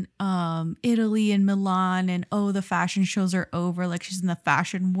in Italy and Milan and the fashion shows are over. Like she's in the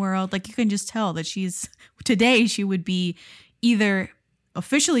fashion world. Like you can just tell that today she would be either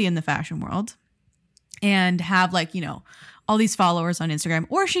officially in the fashion world and have like, all these followers on Instagram,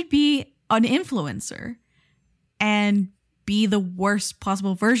 or she'd be an influencer and be the worst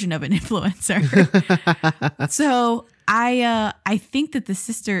possible version of an influencer. So I think that the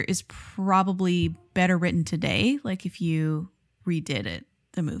sister is probably better written today. Like if you redid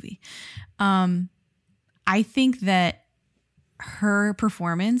the movie, I think that her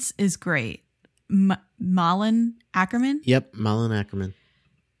performance is great. Malin Ackerman. Yep. Malin Ackerman.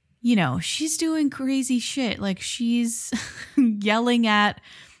 She's doing crazy shit. Like she's yelling at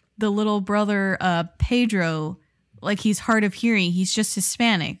the little brother, Pedro, like he's hard of hearing. He's just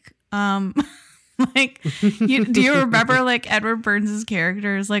Hispanic. Like, do you remember like Edward Burns'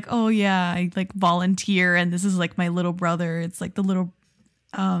 character is like, oh yeah, I like volunteer and this is like my little brother. It's like the little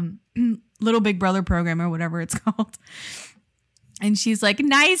Big Brother program or whatever it's called. And she's like,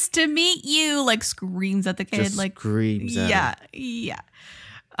 nice to meet you. Like screams at the kid. Just like screams at him. Yeah.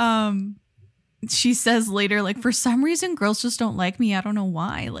 She says later, like, for some reason girls just don't like me. I don't know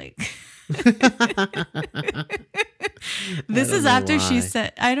why. Like this is after she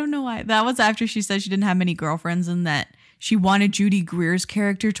said, I don't know why. That was after she said she didn't have many girlfriends and that she wanted Judy Greer's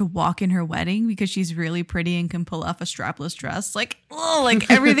character to walk in her wedding because she's really pretty and can pull off a strapless dress. Like, oh, like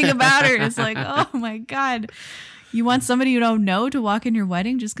everything about her is like, oh my God. You want somebody you don't know to walk in your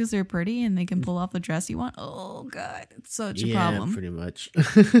wedding just because they're pretty and they can pull off the dress you want? Oh God, it's such a problem. Yeah, pretty much.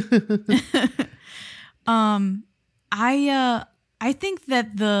 I think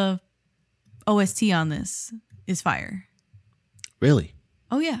that the OST on this is fire. Really?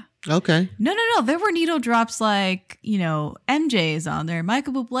 Oh yeah. Okay. No. There were needle drops like, MJ is on there.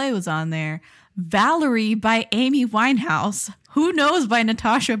 Michael Bublé was on there. Valerie by Amy Winehouse. Who Knows by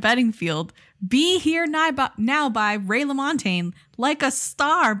Natasha Bedingfield. Be Here Now by Ray LaMontagne. Like a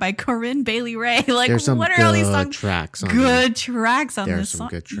Star by Corinne Bailey Ray. Like, there's some what are all these songs? Good tracks on this song.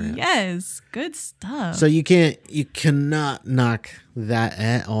 Good tracks. Yes, good stuff. So you cannot knock that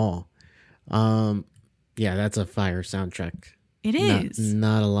at all. Yeah, that's a fire soundtrack. It is.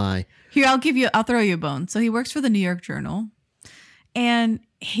 Not a lie. Here, I'll throw you a bone. So he works for the New York Journal. And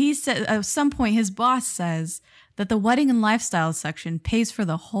he said at some point his boss says that the wedding and lifestyle section pays for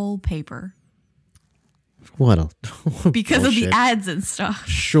the whole paper. What a because of the ads and stuff.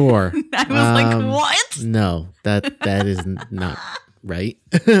 Sure. I was like, what? No, that is not right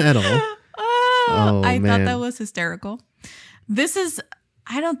at all. I thought that was hysterical.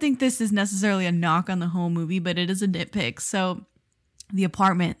 I don't think this is necessarily a knock on the whole movie, but it is a nitpick. So the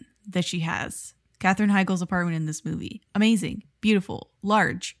apartment that she has, Katherine Heigl's apartment in this movie, amazing, beautiful,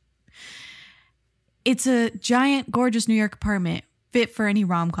 large. It's a giant, gorgeous New York apartment fit for any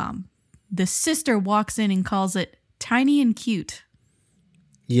rom-com. The sister walks in and calls it tiny and cute.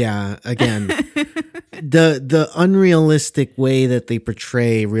 Yeah, again, the unrealistic way that they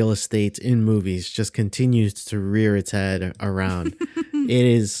portray real estate in movies just continues to rear its head around. It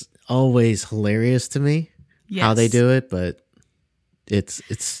is always hilarious to me how they do it, but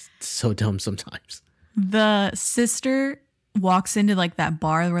it's so dumb sometimes. The sister walks into like that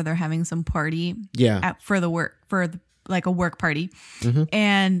bar where they're having some party. Yeah. Like a work party. Mm-hmm.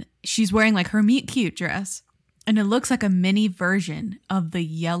 And she's wearing like her meet cute dress. And it looks like a mini version of the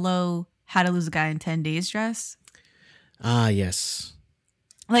yellow How to Lose a Guy in 10 Days dress. Ah, yes.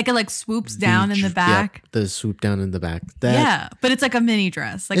 Like it like swoops down in the back. The swoop down in the back. Yeah, but it's like a mini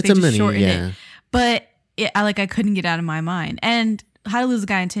dress. Like it's they a just mini, shortened yeah. it. But I couldn't get out of my mind. And How to Lose a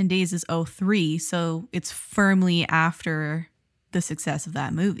Guy in 10 Days is 2003, so it's firmly after the success of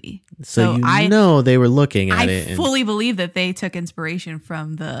that movie. So I know they were looking at it. I fully believe that they took inspiration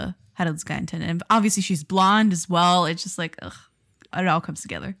from the How to Lose a Guy in 10 Days. And obviously she's blonde as well. It's just like, ugh, it all comes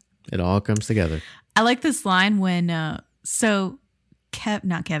together. It all comes together. I like this line when, not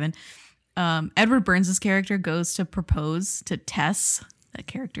Kevin, Edward Burns' character goes to propose to Tess, that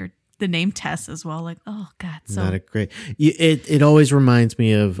character, the name Tess as well. Like, oh God. So not a great, it always reminds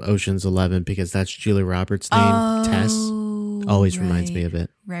me of Ocean's 11 because that's Julia Roberts' name, Tess. Always reminds me of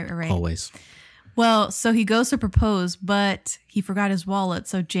it. Right. Always. Well, so he goes to propose, but he forgot his wallet.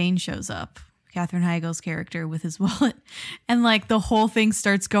 So Jane shows up, Katherine Heigl's character, with his wallet. And like the whole thing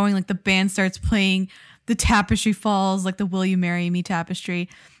starts going, like the band starts playing, the tapestry falls, like the Will You Marry Me tapestry.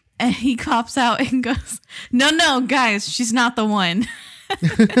 And he cops out and goes, no, guys, she's not the one.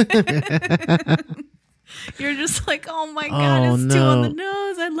 You're just like, oh my God, it's too on the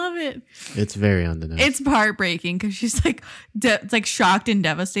nose. I love it. It's very on the nose. It's heartbreaking because she's like, it's like shocked and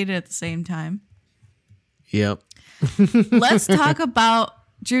devastated at the same time. Yep. Let's talk about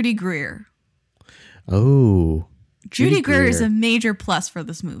Judy Greer. Oh. Judy Greer is a major plus for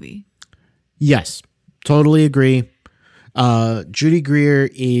this movie. Yes, totally agree. Judy Greer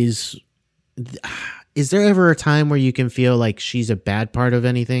is there ever a time where you can feel like she's a bad part of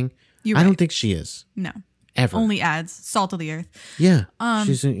anything? I don't think she is. No. Ever. Only adds salt to the earth. Yeah.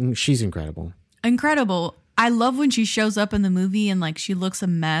 She's incredible. Incredible. I love when she shows up in the movie and like she looks a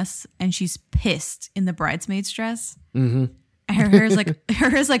mess and she's pissed in the bridesmaid's dress. Mm-hmm. Her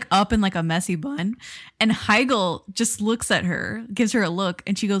hair's like up in like a messy bun. And Heigl just looks at her, gives her a look,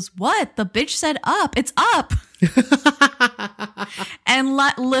 and she goes, "What? The bitch said up. It's up." And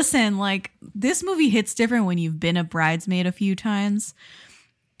listen, like this movie hits different when you've been a bridesmaid a few times.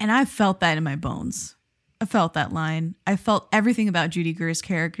 And I felt that in my bones. I felt that line. I felt everything about Judy Greer's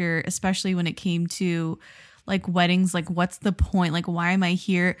character, especially when it came to like weddings. Like, what's the point? Like, why am I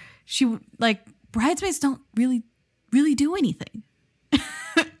here? Like bridesmaids don't really do anything.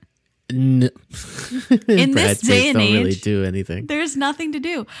 No. In this day and age, really do anything. There's nothing to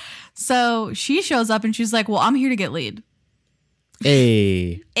do. So she shows up and she's like, "Well, I'm here to get laid."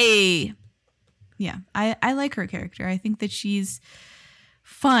 Hey. Yeah, I like her character. I think that she's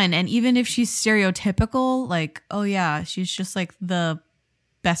fun, and even if she's stereotypical, like, oh yeah, she's just like the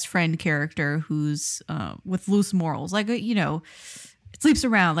best friend character who's with loose morals, like, you know, sleeps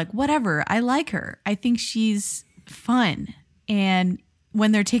around, like whatever. I like her. I think she's fun. And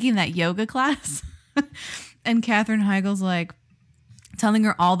when they're taking that yoga class and Katherine Heigl's like telling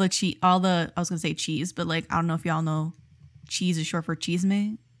her all the I was gonna say cheese, but like I don't know if y'all know cheese is short for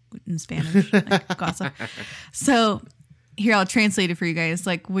chisme in Spanish, like gossip. So here, I'll translate it for you guys.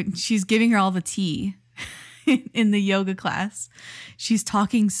 Like when she's giving her all the tea in the yoga class, she's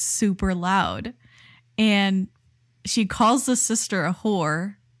talking super loud and she calls the sister a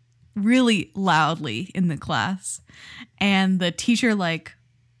whore really loudly in the class. And the teacher like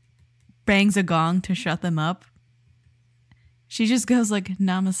bangs a gong to shut them up. She just goes like,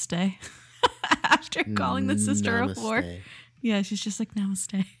 "Namaste." After calling the sister a whore. Yeah, she's just like,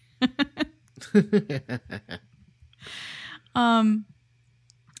 "Namaste."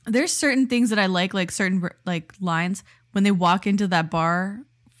 There's certain things that I like certain like lines when they walk into that bar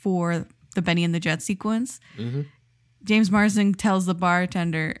for the Benny and the Jet sequence. Mm-hmm. James Marsden tells the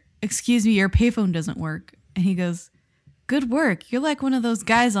bartender, "Excuse me, your payphone doesn't work." And he goes, "Good work. You're like one of those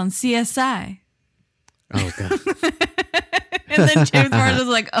guys on CSI." Oh, God. And then James Marsden's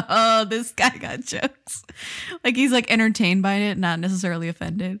like, "Oh, this guy got jokes." Like he's like entertained by it, not necessarily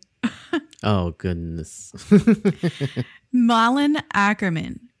offended. Oh, goodness. Malin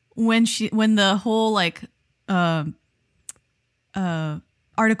Ackerman, when the whole like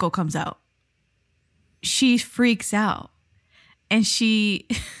article comes out, she freaks out and she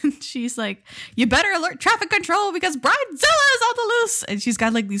she's like, you better alert traffic control because Bridezilla is on the loose. And she's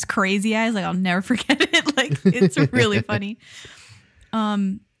got like these crazy eyes. Like, I'll never forget it. Like, it's really funny.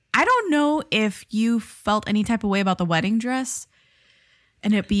 I don't know if you felt any type of way about the wedding dress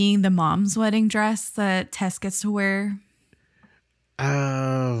and it being the mom's wedding dress that Tess gets to wear.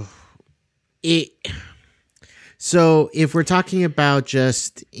 So if we're talking about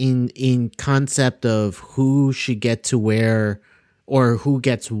just in concept of who should get to wear or who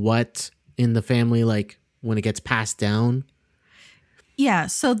gets what in the family, like when it gets passed down. Yeah.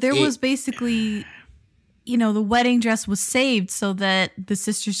 So there was basically, the wedding dress was saved so that the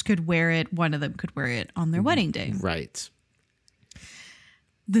sisters could wear it. One of them could wear it on their wedding day. Right.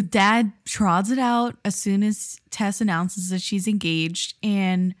 The dad trods it out as soon as Tess announces that she's engaged.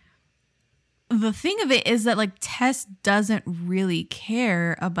 And the thing of it is that like Tess doesn't really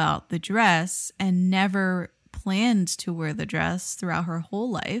care about the dress and never planned to wear the dress throughout her whole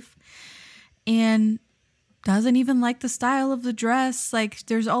life and doesn't even like the style of the dress. Like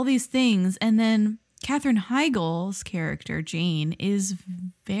there's all these things. And then Katherine Heigl's character, Jane, is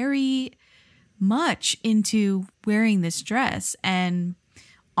very much into wearing this dress and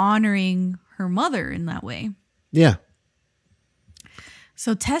honoring her mother in that way. Yeah.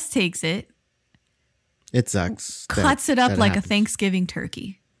 So Tess takes it. It sucks. Cuts it up like a Thanksgiving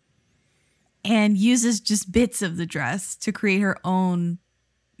turkey and uses just bits of the dress to create her own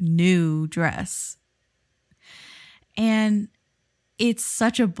new dress. And it's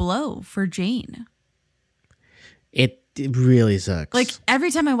such a blow for Jane. It really sucks. Like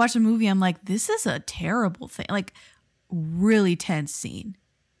every time I watch the movie, I'm like, this is a terrible thing. Like really tense scene.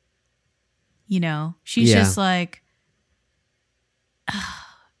 She's just like,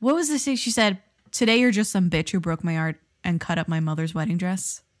 what was this thing? She said, today you're just some bitch who broke my heart and cut up my mother's wedding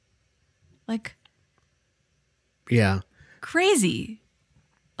dress. Like, yeah, crazy.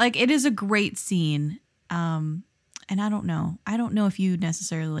 Like it is a great scene. And I don't know if you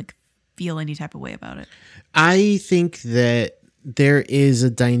necessarily like feel any type of way about it. I think that there is a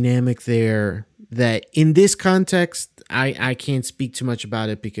dynamic there that in this context, I can't speak too much about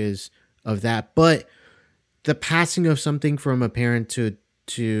it because of that, but the passing of something from a parent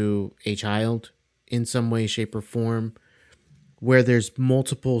to a child in some way, shape, or form, where there's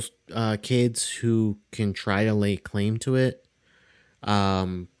multiple kids who can try to lay claim to it,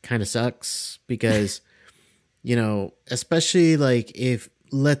 kind of sucks because, especially like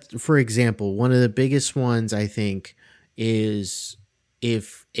for example, one of the biggest ones I think is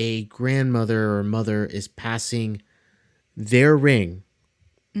if a grandmother or mother is passing their ring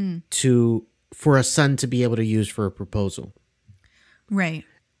for a son to be able to use for a proposal. Right.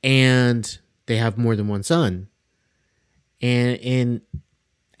 And they have more than one son. And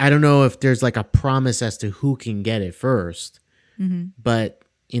I don't know if there's like a promise as to who can get it first, but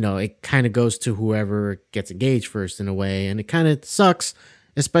it kind of goes to whoever gets engaged first in a way. And it kind of sucks,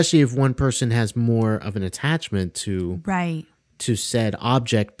 especially if one person has more of an attachment to said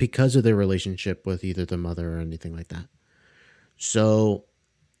object because of their relationship with either the mother or anything like that. So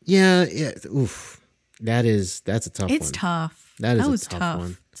yeah. Oof. That's a tough one. It's tough. That was a tough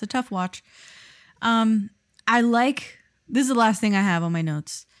one. It's a tough watch. This is the last thing I have on my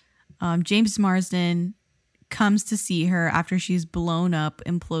notes. James Marsden comes to see her after she's blown up,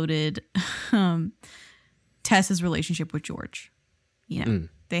 imploded Tess's relationship with George.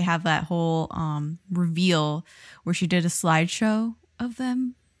 They have that whole reveal where she did a slideshow of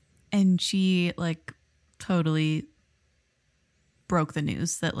them and she like totally broke the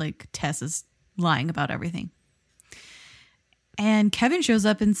news that like Tess is lying about everything. And Kevin shows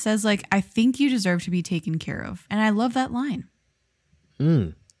up and says like, I think you deserve to be taken care of. And I love that line.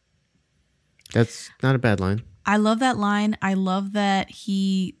 That's not a bad line. I love that line. I love that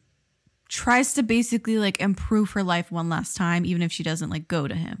he tries to basically like improve her life one last time, even if she doesn't like go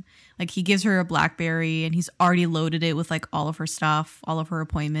to him. Like he gives her a BlackBerry and he's already loaded it with like all of her stuff, all of her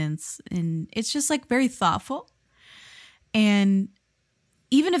appointments. And it's just like very thoughtful. And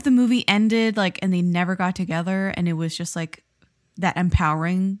even if the movie ended like and they never got together and it was just like that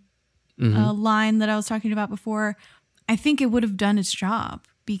empowering line that I was talking about before, I think it would have done its job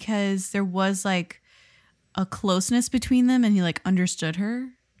because there was like a closeness between them and he like understood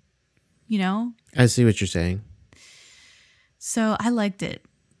her, I see what you're saying. So I liked it.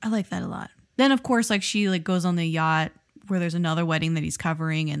 I like that a lot. Then of course, like she like goes on the yacht where there's another wedding that he's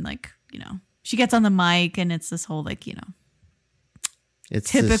covering and like, she gets on the mic and it's this whole like,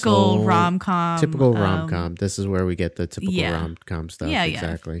 It's typical rom-com. Typical rom-com. This is where we get the typical rom-com stuff. Yeah,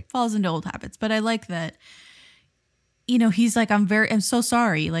 exactly. Falls into old habits. But I like that he's like, I'm so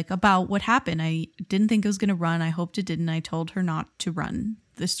sorry, like, about what happened. I didn't think it was going to run. I hoped it didn't. I told her not to run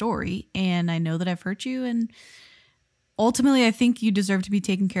the story. And I know that I've hurt you. And ultimately, I think you deserve to be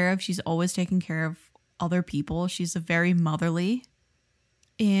taken care of. She's always taken care of other people. She's a very motherly.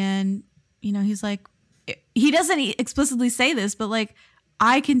 And, he's like, he doesn't explicitly say this, but like,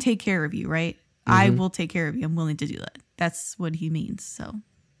 I can take care of you, right? Mm-hmm. I will take care of you. I'm willing to do that. That's what he means. So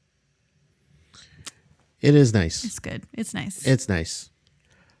it is nice. It's good. It's nice. It's nice.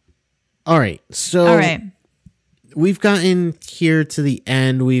 All right. So we've gotten here to the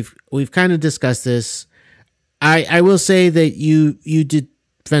end. We've kind of discussed this. I will say that you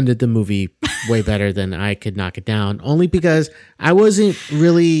defended the movie way better than I could knock it down, only because I wasn't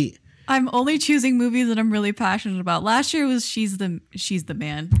really. I'm only choosing movies that I'm really passionate about. Last year was She's the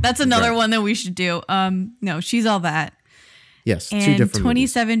Man. That's another one that we should do. No, She's All That. Yes, and 2 different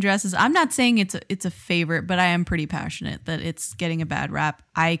 27 movies. Dresses. I'm not saying it's a favorite, but I am pretty passionate that it's getting a bad rap.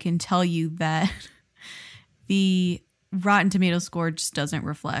 I can tell you that the Rotten Tomatoes score just doesn't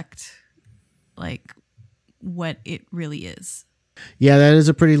reflect like what it really is. Yeah, that is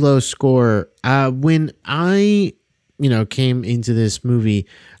a pretty low score. When I, came into this movie,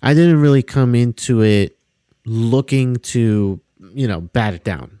 I didn't really come into it looking to, bat it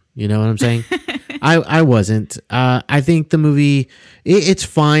down. You know what I'm saying? I wasn't. I think the movie, it's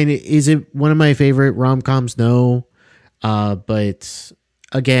fine. Is it one of my favorite rom-coms? No. But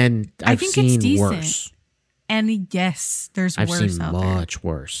again, I've seen worse. And yes, there's I've worse seen out much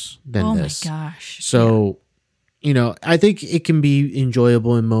worse than this. Oh my gosh. So, I think it can be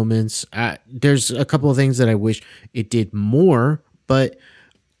enjoyable in moments. There's a couple of things that I wish it did more, but,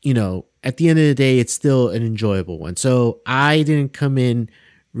 at the end of the day, it's still an enjoyable one. So I didn't come in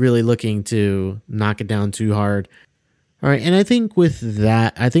really looking to knock it down too hard. All right. And I think with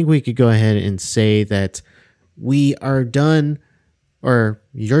that, I think we could go ahead and say that we are done, or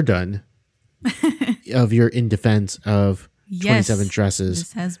you're done of your In Defense of 27 Dresses.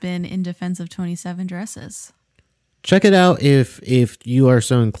 This has been In Defense of 27 Dresses. Check it out if you are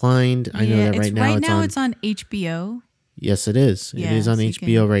so inclined. I know that right now it's on HBO. Yes, it is. Yeah, it is on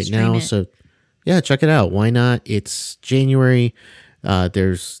HBO right now. So yeah, check it out. Why not? It's January.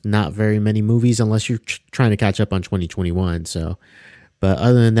 There's not very many movies unless you're trying to catch up on 2021. So, but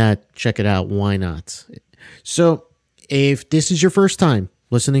other than that, check it out. Why not? So if this is your first time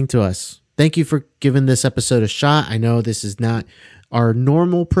listening to us, thank you for giving this episode a shot. I know this is not our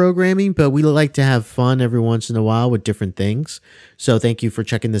normal programming, but we like to have fun every once in a while with different things. So thank you for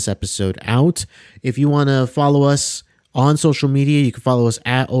checking this episode out. If you want to follow us on social media, you can follow us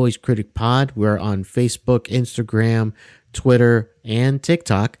at Always Critic Pod. We're on Facebook, Instagram, Twitter, and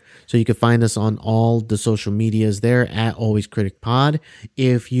TikTok. So you can find us on all the social medias there at Always Critic Pod.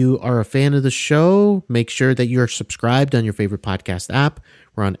 If you are a fan of the show, make sure that you're subscribed on your favorite podcast app.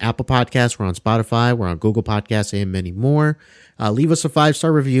 We're on Apple Podcasts, we're on Spotify, we're on Google Podcasts, and many more. Leave us a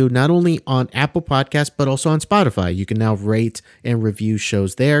 5-star review, not only on Apple Podcasts, but also on Spotify. You can now rate and review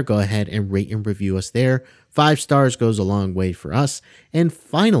shows there. Go ahead and rate and review us there. 5 stars goes a long way for us. And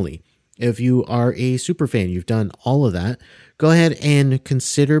finally, if you are a super fan, you've done all of that, go ahead and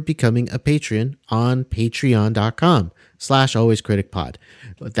consider becoming a patron on patreon.com/alwayscriticpod.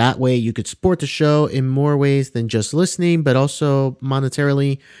 That way you could support the show in more ways than just listening, but also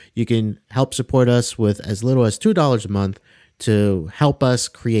monetarily. You can help support us with as little as $2 a month to help us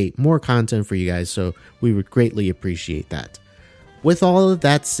create more content for you guys. So we would greatly appreciate that. With all of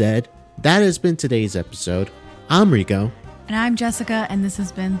that said, that has been today's episode. I'm Rico. And I'm Jessica, and this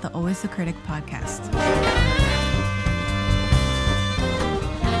has been the Always the Critic podcast.